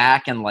on the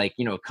back and like,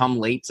 come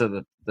late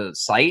to the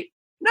site?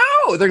 No,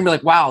 they're going to be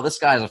like, wow, this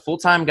guy's a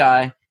full-time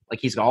guy. Like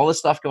he's got all this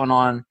stuff going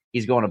on.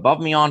 He's going above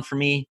me on for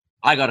me.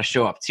 I got to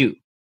show up too.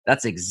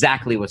 That's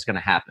exactly what's going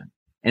to happen.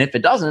 And if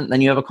it doesn't,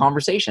 then you have a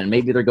conversation.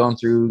 Maybe they're going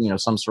through,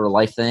 some sort of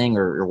life thing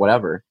or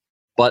whatever.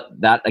 But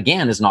that,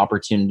 again, is an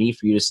opportunity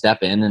for you to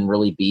step in and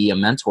really be a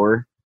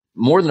mentor,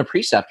 more than a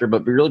preceptor,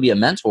 but really be a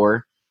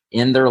mentor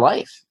in their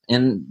life.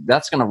 And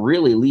that's going to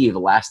really leave a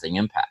lasting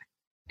impact.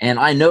 And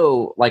I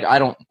know, like, I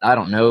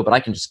don't know, but I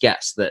can just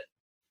guess that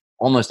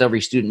almost every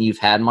student you've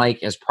had,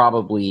 Mike, has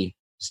probably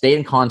stayed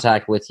in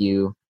contact with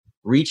you,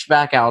 reached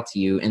back out to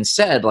you and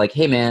said like,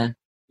 hey man,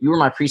 you were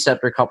my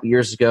preceptor a couple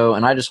years ago.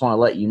 And I just want to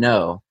let you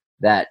know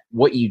that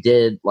what you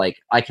did, like,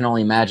 I can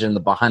only imagine the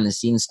behind the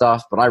scenes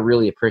stuff, but I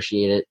really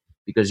appreciate it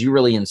because you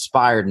really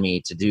inspired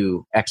me to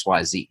do X,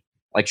 Y, Z.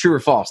 Like, true or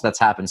false, that's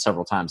happened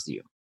several times to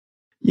you.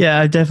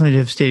 Yeah, I definitely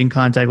have stayed in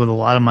contact with a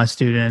lot of my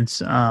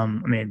students.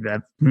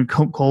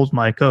 Cole's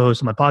my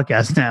co-host on my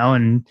podcast now,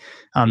 and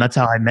that's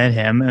how I met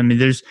him. I mean,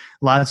 there's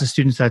lots of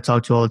students that I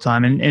talk to all the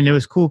time, and it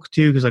was cool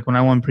too because like when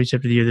I won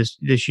Preceptor of the Year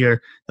this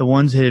year, the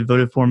ones that had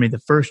voted for me the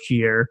first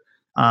year,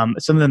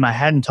 some of them I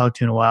hadn't talked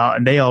to in a while,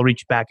 and they all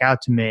reached back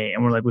out to me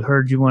and were like, "We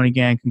heard you won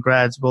again.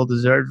 Congrats, well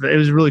deserved." It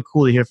was really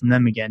cool to hear from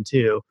them again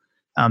too.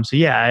 So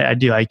yeah, I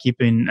do. I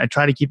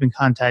try to keep in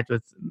contact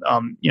with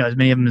as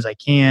many of them as I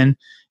can.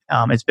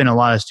 It's been a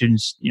lot of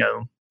students,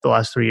 the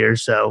last 3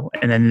 years. So,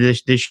 and then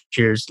this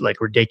year's like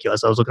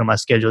ridiculous. I was looking at my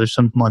schedule. There's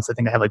some months I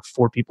think I have like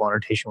 4 people on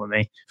rotation with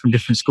me from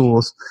different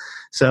schools.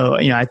 So,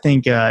 I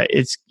think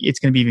it's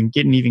going to be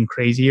getting even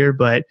crazier.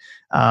 But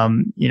I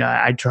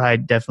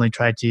definitely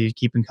tried to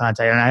keep in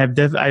contact, and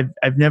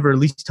I've never, at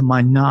least to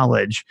my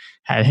knowledge,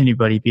 had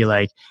anybody be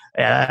like,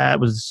 yeah, that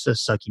was a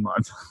sucky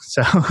month.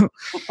 So.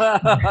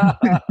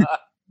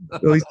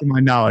 At least to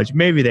my knowledge,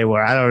 maybe they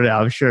were. I don't know.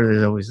 I'm sure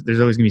there's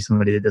always gonna be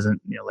somebody that doesn't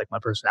like my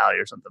personality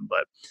or something.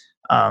 But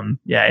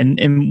yeah.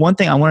 And one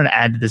thing I wanted to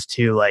add to this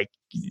too, like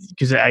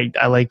because I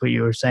like what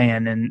you were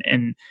saying,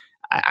 and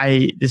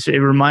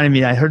it reminded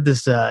me, I heard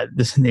this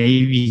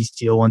Navy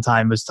SEAL one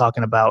time was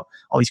talking about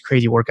all these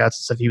crazy workouts and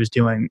stuff he was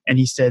doing. And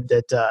he said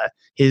that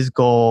his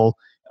goal,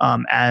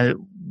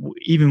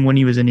 even when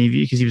he was a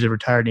Navy, because he was a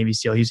retired Navy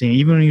SEAL, he was saying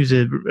even when he was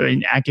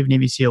an active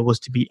Navy SEAL, was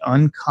to be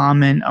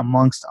uncommon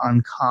amongst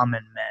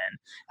uncommon men.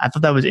 I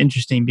thought that was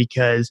interesting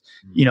because,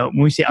 when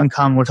we say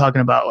uncommon, we're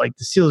talking about like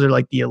the SEALs are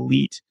like the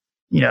elite,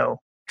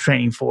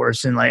 training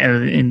force and like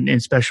in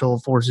special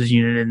forces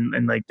unit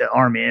and like the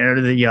army or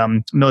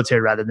the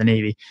military rather than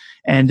Navy.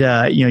 And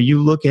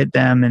you look at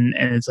them and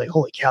it's like,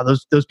 holy cow,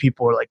 those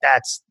people are like,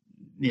 that's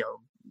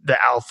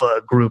the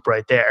alpha group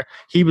right there.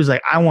 He was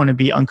like, I want to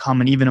be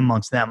uncommon even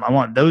amongst them. I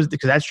want those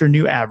because that's your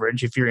new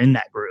average if you're in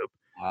that group.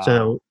 Wow.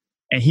 So,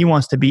 and he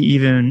wants to be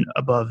even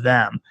above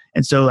them.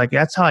 And so like,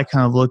 that's how I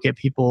kind of look at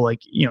people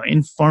like,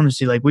 in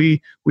pharmacy, like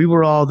we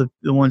were all the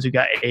ones who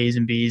got A's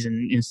and B's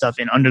and stuff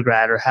in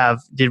undergrad or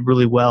did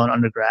really well in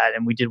undergrad.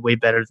 And we did way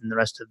better than the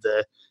rest of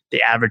the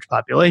average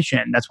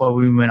population. That's why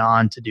we went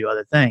on to do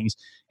other things.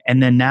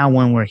 And then now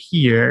when we're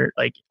here,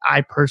 like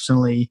I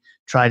personally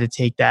try to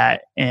take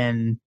that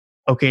and,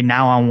 okay,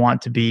 now I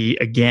want to be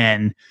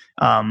again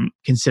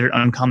considered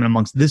uncommon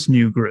amongst this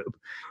new group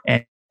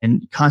and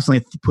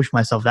constantly push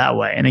myself that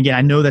way. And again,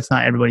 I know that's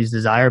not everybody's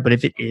desire, but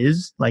if it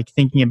is, like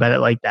thinking about it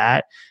like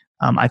that,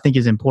 I think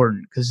is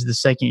important because the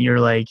second you're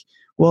like,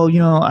 well,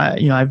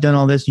 I've done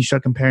all this, and you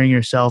start comparing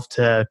yourself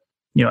to,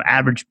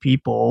 average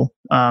people,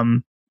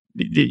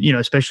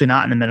 especially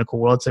not in the medical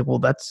world, it's like, well,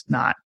 that's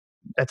not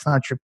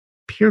your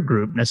peer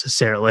group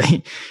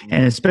necessarily,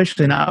 and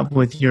especially not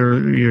with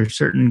your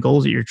certain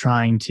goals that you're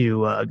trying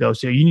to go.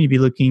 So you need to be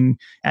looking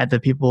at the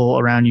people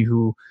around you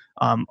who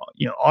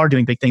are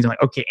doing big things. I'm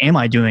like, okay, am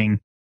I doing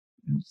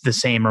the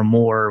same or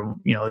more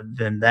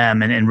than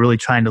them, and really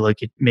trying to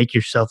make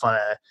yourself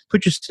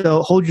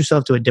hold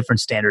yourself to a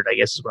different standard, I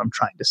guess is what I'm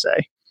trying to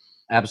say.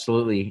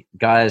 Absolutely.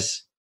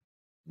 Guys,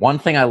 one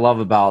thing I love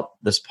about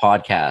this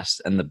podcast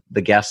and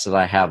the guests that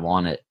I have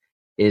on it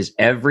is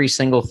every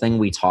single thing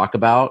we talk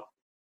about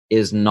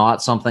is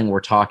not something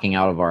we're talking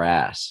out of our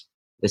ass.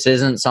 This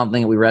isn't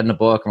something we read in a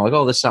book and we're like,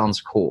 oh, this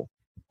sounds cool.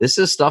 This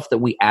is stuff that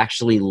we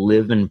actually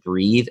live and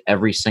breathe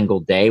every single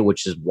day,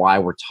 which is why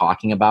we're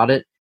talking about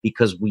it,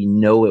 because we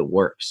know it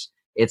works.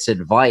 It's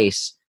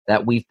advice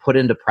that we've put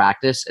into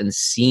practice and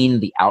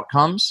seen the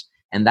outcomes,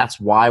 and that's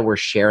why we're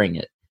sharing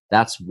it.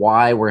 That's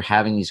why we're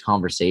having these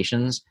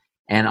conversations.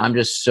 And I'm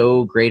just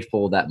so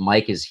grateful that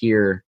Mike is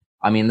here.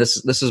 I mean, this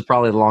is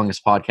probably the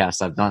longest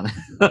podcast I've done,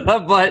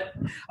 but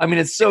I mean,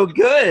 it's so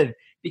good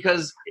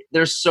because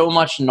there's so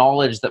much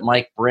knowledge that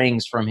Mike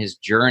brings from his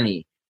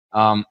journey.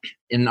 And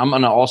I'm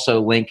going to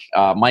also link,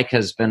 Mike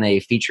has been a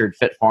featured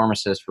Fit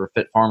Pharmacist for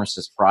Fit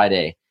Pharmacist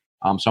Friday.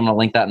 So I'm going to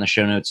link that in the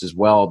show notes as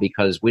well,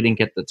 because we didn't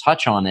get the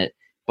touch on it,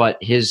 but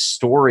his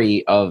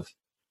story of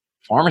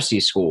pharmacy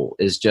school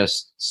is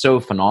just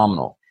so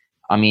phenomenal.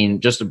 I mean,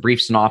 just a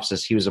brief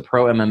synopsis. He was a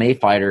pro MMA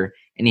fighter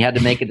and he had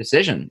to make a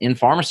decision in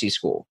pharmacy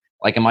school.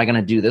 Like, am I going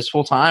to do this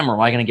full time, or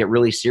am I going to get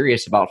really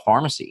serious about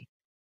pharmacy?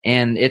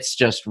 And it's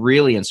just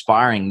really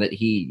inspiring that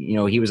he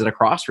was at a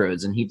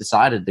crossroads and he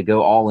decided to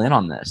go all in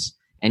on this.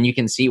 And you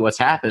can see what's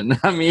happened.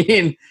 I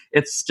mean,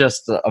 it's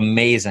just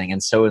amazing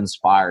and so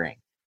inspiring.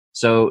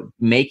 So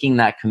making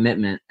that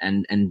commitment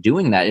and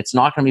doing that, it's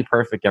not going to be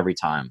perfect every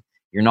time.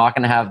 You're not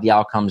going to have the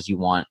outcomes you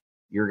want.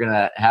 You're going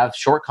to have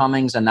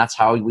shortcomings, and that's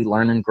how we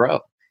learn and grow.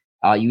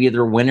 You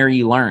either win or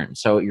you learn.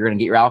 So you're going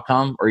to get your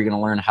outcome, or you're going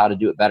to learn how to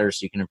do it better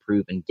so you can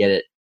improve and get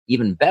it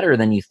even better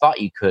than you thought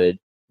you could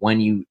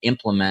when you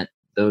implement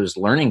those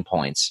learning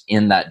points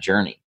in that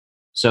journey.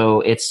 So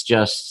it's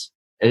just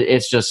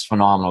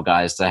phenomenal,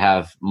 guys, to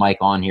have Mike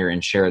on here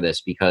and share this,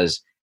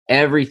 because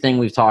everything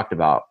we've talked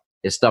about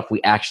is stuff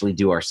we actually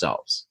do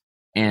ourselves.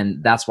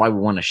 And that's why we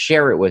want to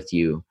share it with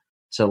you,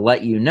 to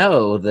let you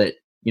know that,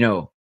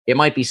 it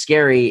might be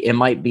scary. It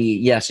might be,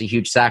 yes, a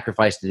huge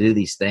sacrifice to do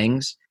these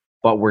things,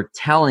 but we're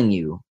telling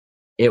you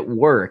it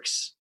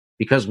works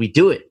because we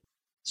do it.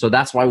 So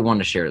that's why we want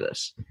to share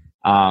this.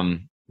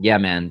 Yeah,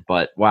 man.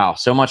 But wow,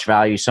 so much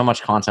value, so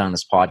much content on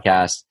this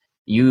podcast.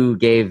 You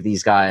gave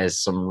these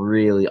guys some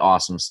really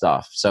awesome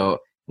stuff. So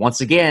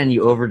once again,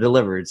 you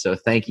over-delivered. So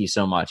thank you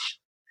so much.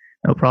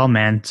 No problem,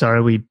 man. Sorry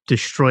we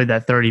destroyed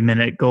that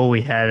 30-minute goal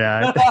we had.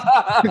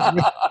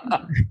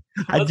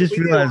 I just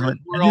realized what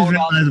time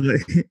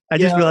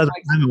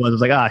it was. I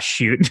was like,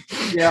 shoot.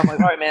 Yeah, I'm like,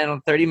 all right, man,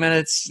 30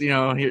 minutes,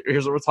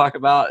 here's what we'll talk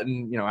about,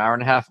 and hour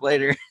and a half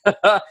later.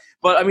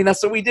 But I mean,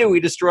 that's what we do. We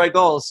destroy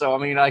goals. So I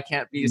mean, I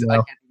can't be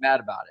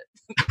mad about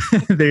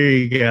it. There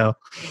you go.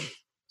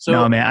 So,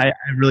 no, man, I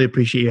really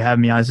appreciate you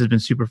having me on. This has been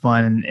super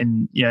fun.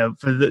 And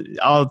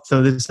I'll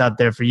throw this out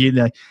there for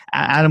you.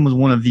 Adam was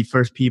one of the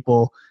first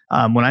people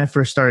when I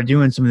first started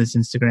doing some of this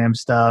Instagram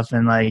stuff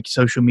and like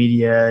social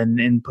media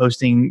and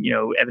posting,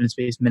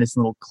 evidence-based minutes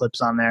and little clips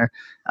on there.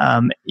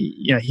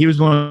 He was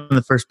one of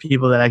the first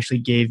people that actually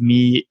gave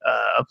me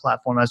a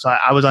platform. So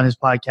I was on his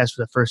podcast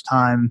for the first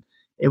time.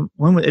 It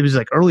was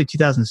like early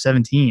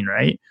 2017,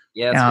 right?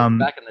 Yeah,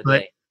 back in the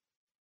day.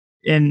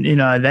 and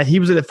that he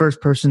was the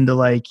first person to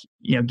like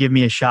give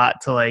me a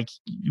shot to like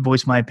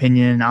voice my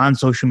opinion on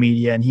social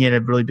media, and he had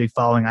a really big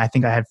following. I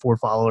think I had 4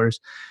 followers,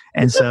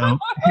 and so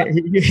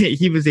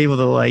he was able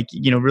to like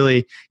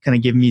really kind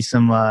of give me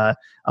some a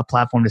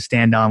platform to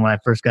stand on when I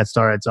first got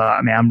started. So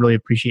I mean, I'm really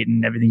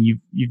appreciating everything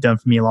you've done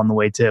for me along the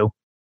way too.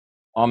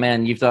 Oh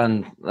man, you've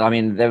done. I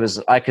mean,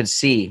 I could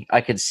see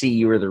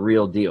you were the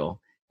real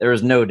deal. There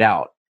was no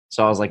doubt.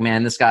 So I was like,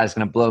 man, this guy's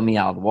gonna blow me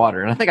out of the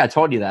water. And I think I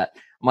told you that.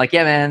 I'm like,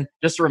 yeah, man,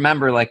 just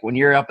remember, like when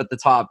you're up at the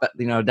top,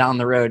 down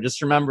the road,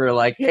 just remember,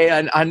 like,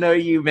 hey, I know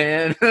you,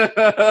 man.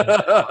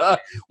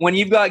 When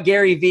you've got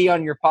Gary V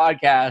on your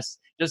podcast,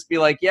 just be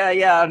like,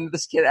 yeah, I'm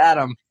this kid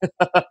Adam.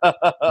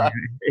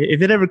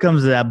 If it ever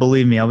comes to that,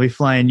 believe me, I'll be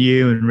flying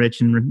you and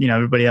Rich and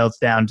everybody else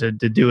down to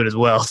do it as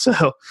well.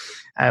 So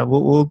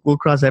we'll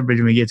cross that bridge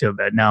when we get to it.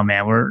 But no,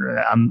 man,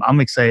 I'm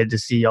excited to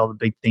see all the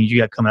big things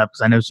you got coming up,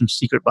 because I know some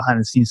secret behind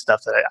the scenes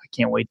stuff that I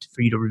can't wait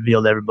for you to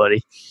reveal to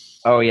everybody.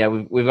 Oh yeah,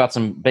 we've got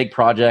some big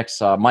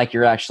projects. Mike,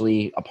 you're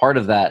actually a part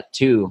of that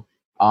too.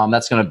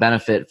 That's going to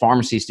benefit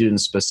pharmacy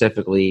students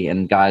specifically.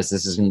 And guys,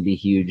 this is going to be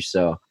huge.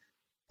 So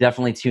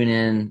definitely tune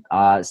in.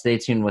 Stay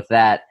tuned with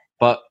that.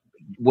 But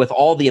with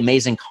all the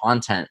amazing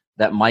content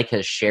that Mike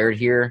has shared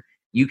here,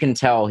 you can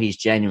tell he's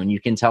genuine.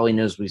 You can tell he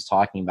knows what he's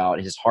talking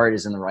about. His heart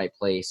is in the right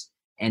place,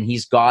 and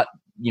he's got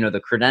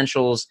the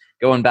credentials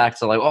going back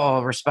to like,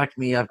 oh, respect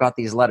me, I've got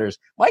these letters.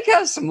 Mike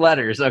has some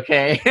letters,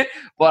 okay?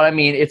 But I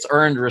mean, it's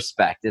earned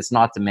respect. It's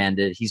not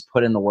demanded. He's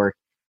put in the work.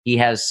 He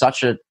has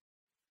such a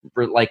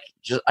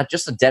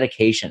just a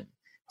dedication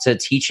to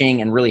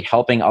teaching and really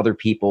helping other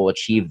people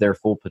achieve their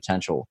full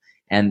potential.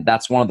 And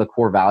that's one of the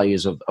core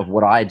values of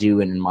what I do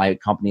in my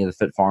company, The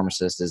Fit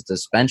Pharmacist, is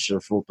dispense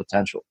your full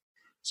potential.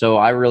 So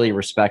I really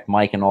respect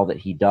Mike and all that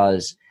he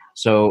does.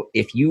 So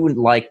if you would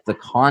like the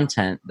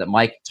content that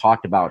Mike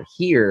talked about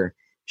here,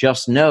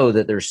 just know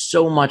that there's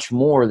so much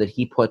more that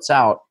he puts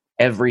out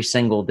every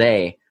single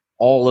day,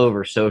 all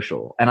over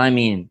social. And I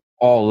mean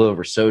all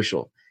over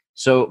social.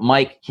 So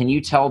Mike, can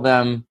you tell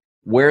them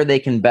where they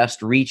can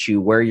best reach you,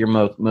 where you're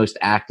most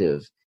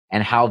active,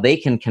 and how they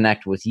can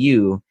connect with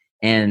you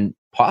and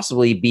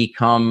possibly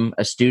become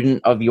a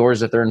student of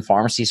yours if they're in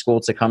pharmacy school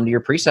to come to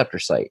your Preceptor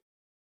site?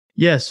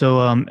 Yeah, so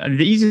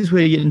the easiest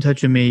way to get in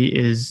touch with me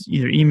is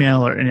either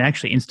email and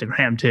actually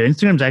Instagram too.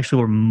 Instagram's actually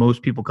where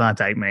most people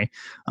contact me,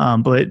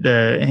 but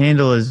the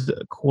handle is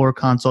Core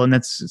Consult, and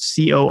that's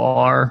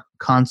COR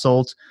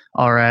Consult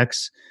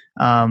RX.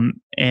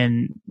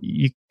 And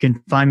you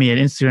can find me at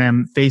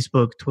Instagram,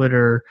 Facebook,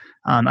 Twitter.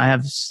 I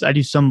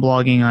do some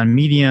blogging on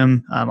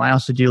Medium. I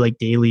also do like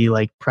daily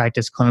like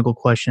practice clinical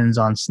questions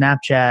on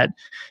Snapchat.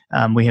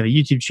 We have a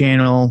YouTube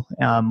channel.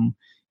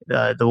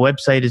 The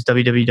website is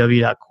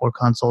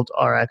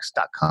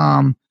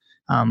www.coreconsultrx.com.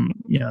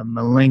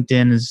 My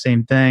LinkedIn is the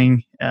same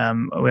thing.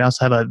 We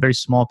also have a very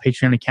small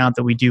Patreon account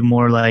that we do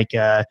more like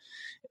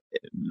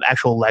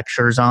actual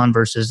lectures on,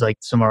 versus like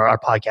some of our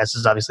podcasts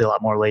is obviously a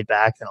lot more laid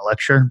back than a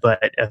lecture.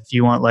 But if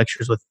you want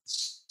lectures with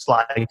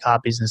slide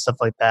copies and stuff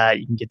like that,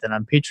 you can get that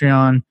on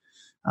Patreon.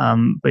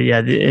 But yeah,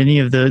 any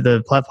of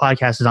the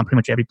podcasts is on pretty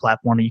much every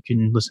platform that you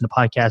can listen to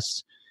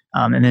podcasts.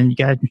 And then you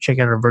got to check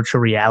out our virtual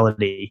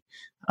reality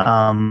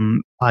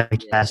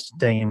podcast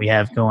thing we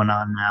have going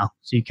on now.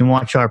 So you can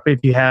watch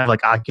if you have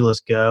like Oculus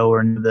Go or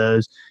any of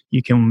those,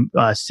 you can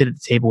sit at the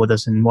table with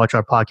us and watch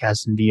our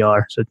podcast in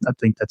VR. So I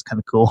think that's kind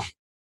of cool.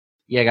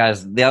 Yeah,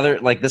 guys,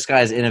 this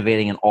guy is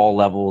innovating in all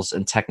levels,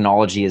 and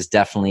technology is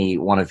definitely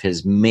one of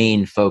his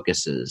main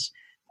focuses.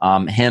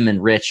 Him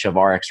and Rich of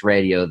RX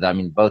Radio, I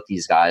mean, both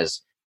these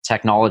guys,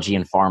 technology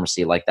and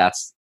pharmacy, like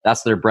that's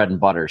their bread and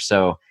butter.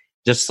 So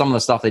just some of the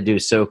stuff they do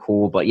is so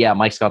cool. But yeah,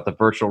 Mike's got the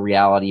virtual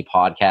reality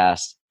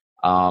podcast.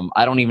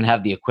 I don't even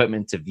have the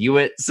equipment to view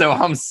it, so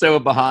I'm so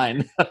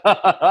behind.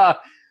 But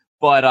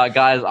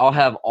guys, I'll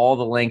have all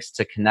the links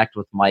to connect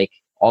with Mike,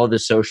 all of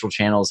his social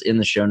channels in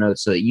the show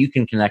notes, so that you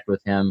can connect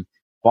with him,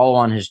 follow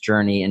on his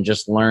journey, and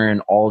just learn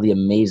all the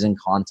amazing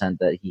content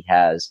that he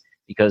has,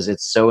 because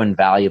it's so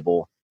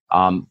invaluable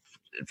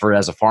for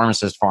as a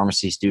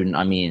pharmacy student.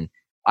 I mean,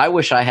 I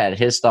wish I had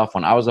his stuff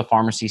when I was a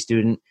pharmacy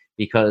student,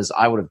 because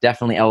I would have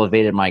definitely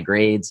elevated my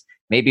grades,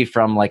 maybe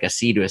from like a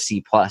C to a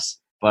C plus,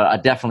 but I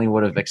definitely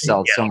would have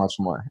excelled so much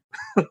more.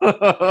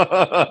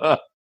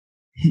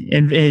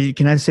 And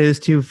can I say this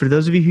too? For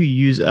those of you who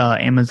use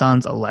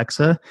Amazon's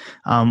Alexa,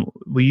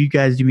 will you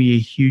guys do me a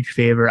huge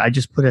favor? I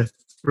just put a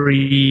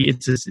free,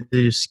 it's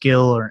a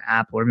skill or an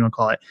app, whatever you want to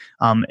call it.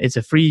 It's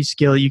a free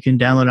skill you can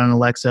download on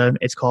Alexa.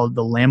 It's called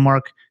the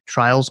Landmark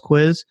Trials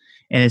Quiz.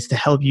 And it's to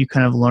help you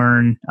kind of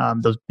learn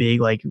those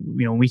big, like,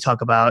 when we talk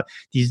about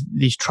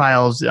these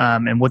trials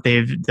and what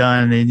they've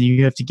done, and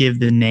you have to give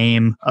the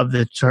name of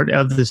the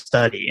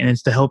study, and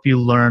it's to help you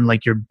learn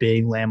like your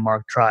big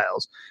landmark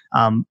trials.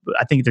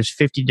 I think there's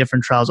 50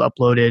 different trials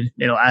uploaded.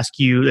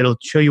 It'll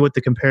show you what the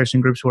comparison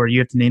groups were. You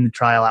have to name the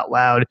trial out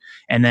loud,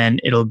 and then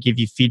it'll give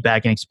you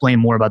feedback and explain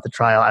more about the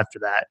trial after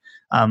that.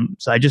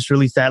 So I just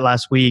released that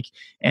last week,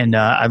 and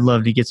I'd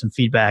love to get some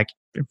feedback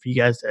for you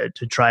guys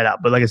to try it out.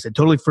 But like I said,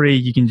 totally free.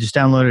 You can just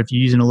download it if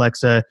you're using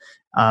Alexa.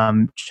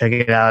 Check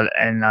it out.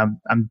 And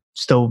I'm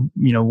still,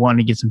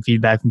 wanting to get some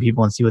feedback from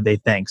people and see what they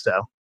think.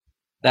 So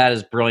that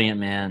is brilliant,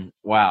 man.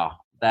 Wow.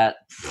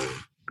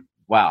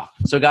 Wow.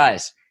 So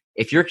guys,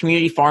 if you're a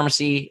community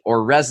pharmacy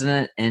or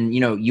resident and,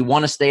 you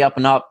want to stay up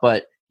and up,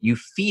 but you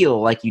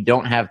feel like you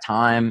don't have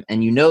time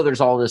and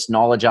there's all this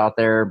knowledge out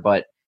there,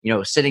 but,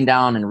 sitting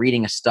down and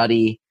reading a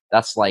study,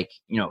 that's like,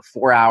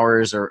 4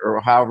 hours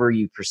or however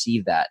you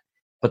perceive that.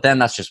 But then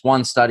that's just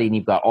one study and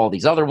you've got all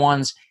these other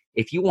ones.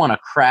 If you want a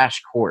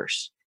crash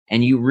course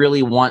and you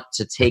really want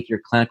to take your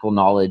clinical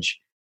knowledge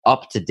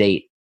up to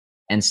date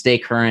and stay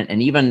current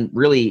and even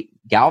really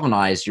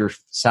galvanize your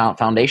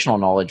foundational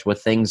knowledge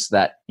with things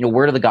that,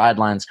 where do the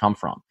guidelines come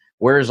from?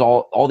 Where's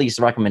all these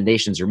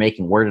recommendations you're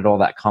making? Where did all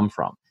that come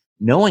from?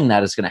 Knowing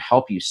that is going to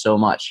help you so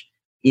much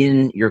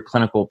in your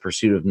clinical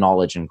pursuit of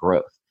knowledge and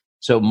growth.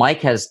 So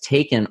Mike has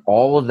taken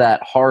all of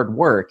that hard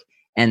work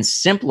and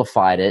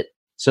simplified it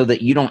so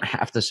that you don't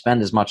have to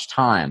spend as much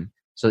time,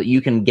 so that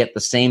you can get the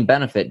same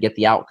benefit, get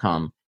the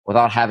outcome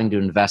without having to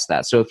invest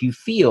that. So if you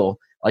feel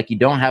like you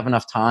don't have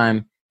enough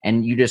time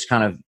and you just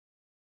kind of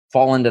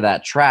fall into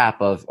that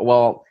trap of,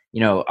 well,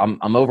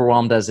 I'm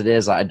overwhelmed as it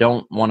is, I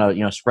don't want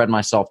to, spread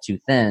myself too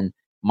thin,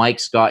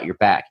 Mike's got your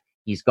back.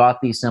 He's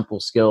got these simple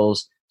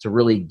skills to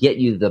really get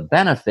you the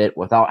benefit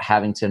without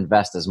having to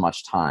invest as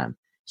much time.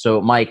 So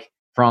Mike,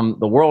 from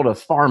the world of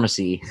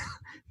pharmacy,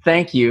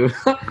 thank you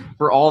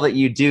for all that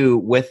you do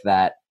with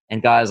that.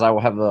 And guys, I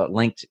will have a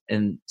link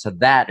to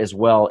that as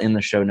well in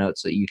the show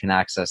notes so that you can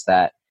access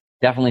that.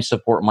 Definitely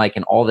support Mike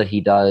and all that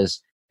he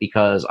does,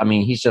 because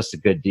he's just a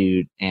good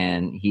dude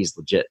and he's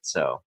legit.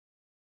 So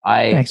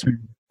I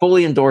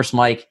fully endorse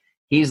Mike.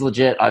 He's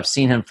legit. I've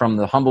seen him from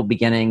the humble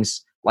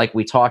beginnings, like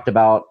we talked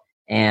about,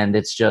 and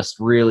it's just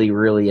really,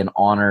 really an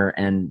honor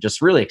and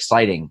just really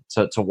exciting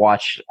to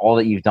watch all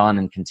that you've done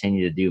and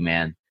continue to do,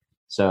 man.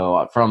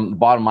 So from the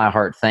bottom of my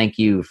heart, thank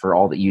you for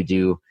all that you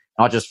do,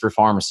 not just for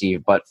pharmacy,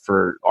 but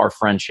for our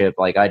friendship.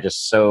 Like, I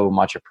just so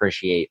much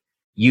appreciate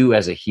you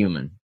as a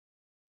human.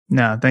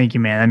 No, thank you,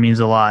 man. That means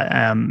a lot.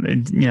 I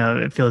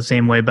feel the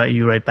same way about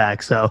you right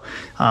back. So,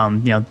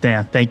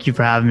 thank you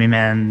for having me,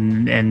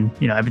 man. And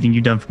everything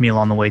you've done for me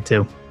along the way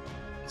too.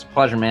 It's a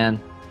pleasure,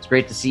 man. It's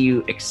great to see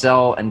you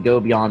excel and go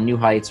beyond new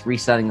heights,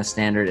 resetting the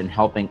standard and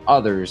helping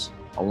others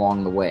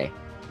along the way.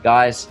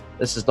 Guys,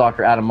 this is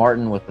Dr. Adam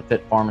Martin with the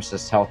Fit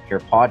Pharmacist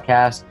Healthcare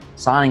Podcast,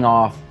 signing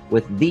off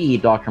with the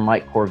Dr.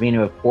 Mike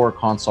Corvino of Core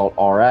Consult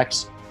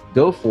RX.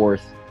 Go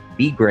forth,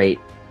 be great,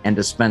 and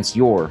dispense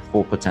your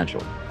full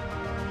potential.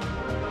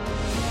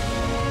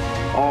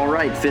 All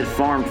right, Fit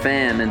Farm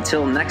fam,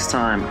 until next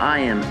time, I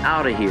am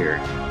out of here.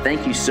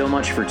 Thank you so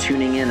much for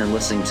tuning in and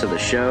listening to the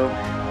show.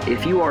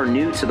 If you are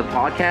new to the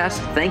podcast,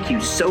 thank you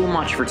so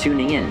much for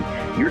tuning in.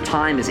 Your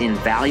time is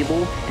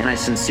invaluable, and I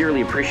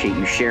sincerely appreciate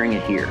you sharing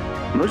it here.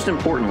 Most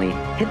importantly,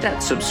 hit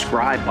that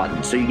subscribe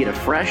button so you get a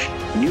fresh,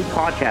 new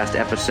podcast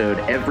episode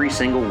every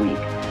single week.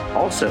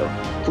 Also,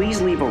 please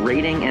leave a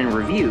rating and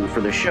review for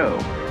the show.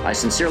 I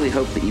sincerely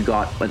hope that you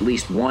got at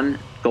least one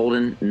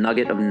golden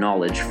nugget of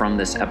knowledge from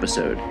this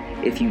episode.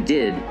 If you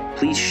did,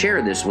 please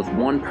share this with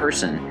one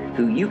person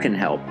who you can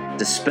help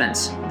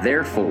dispense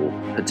their full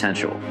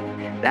potential.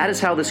 That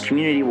is how this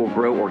community will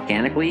grow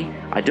organically.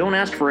 I don't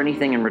ask for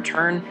anything in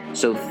return,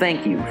 so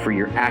thank you for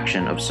your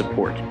action of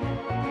support.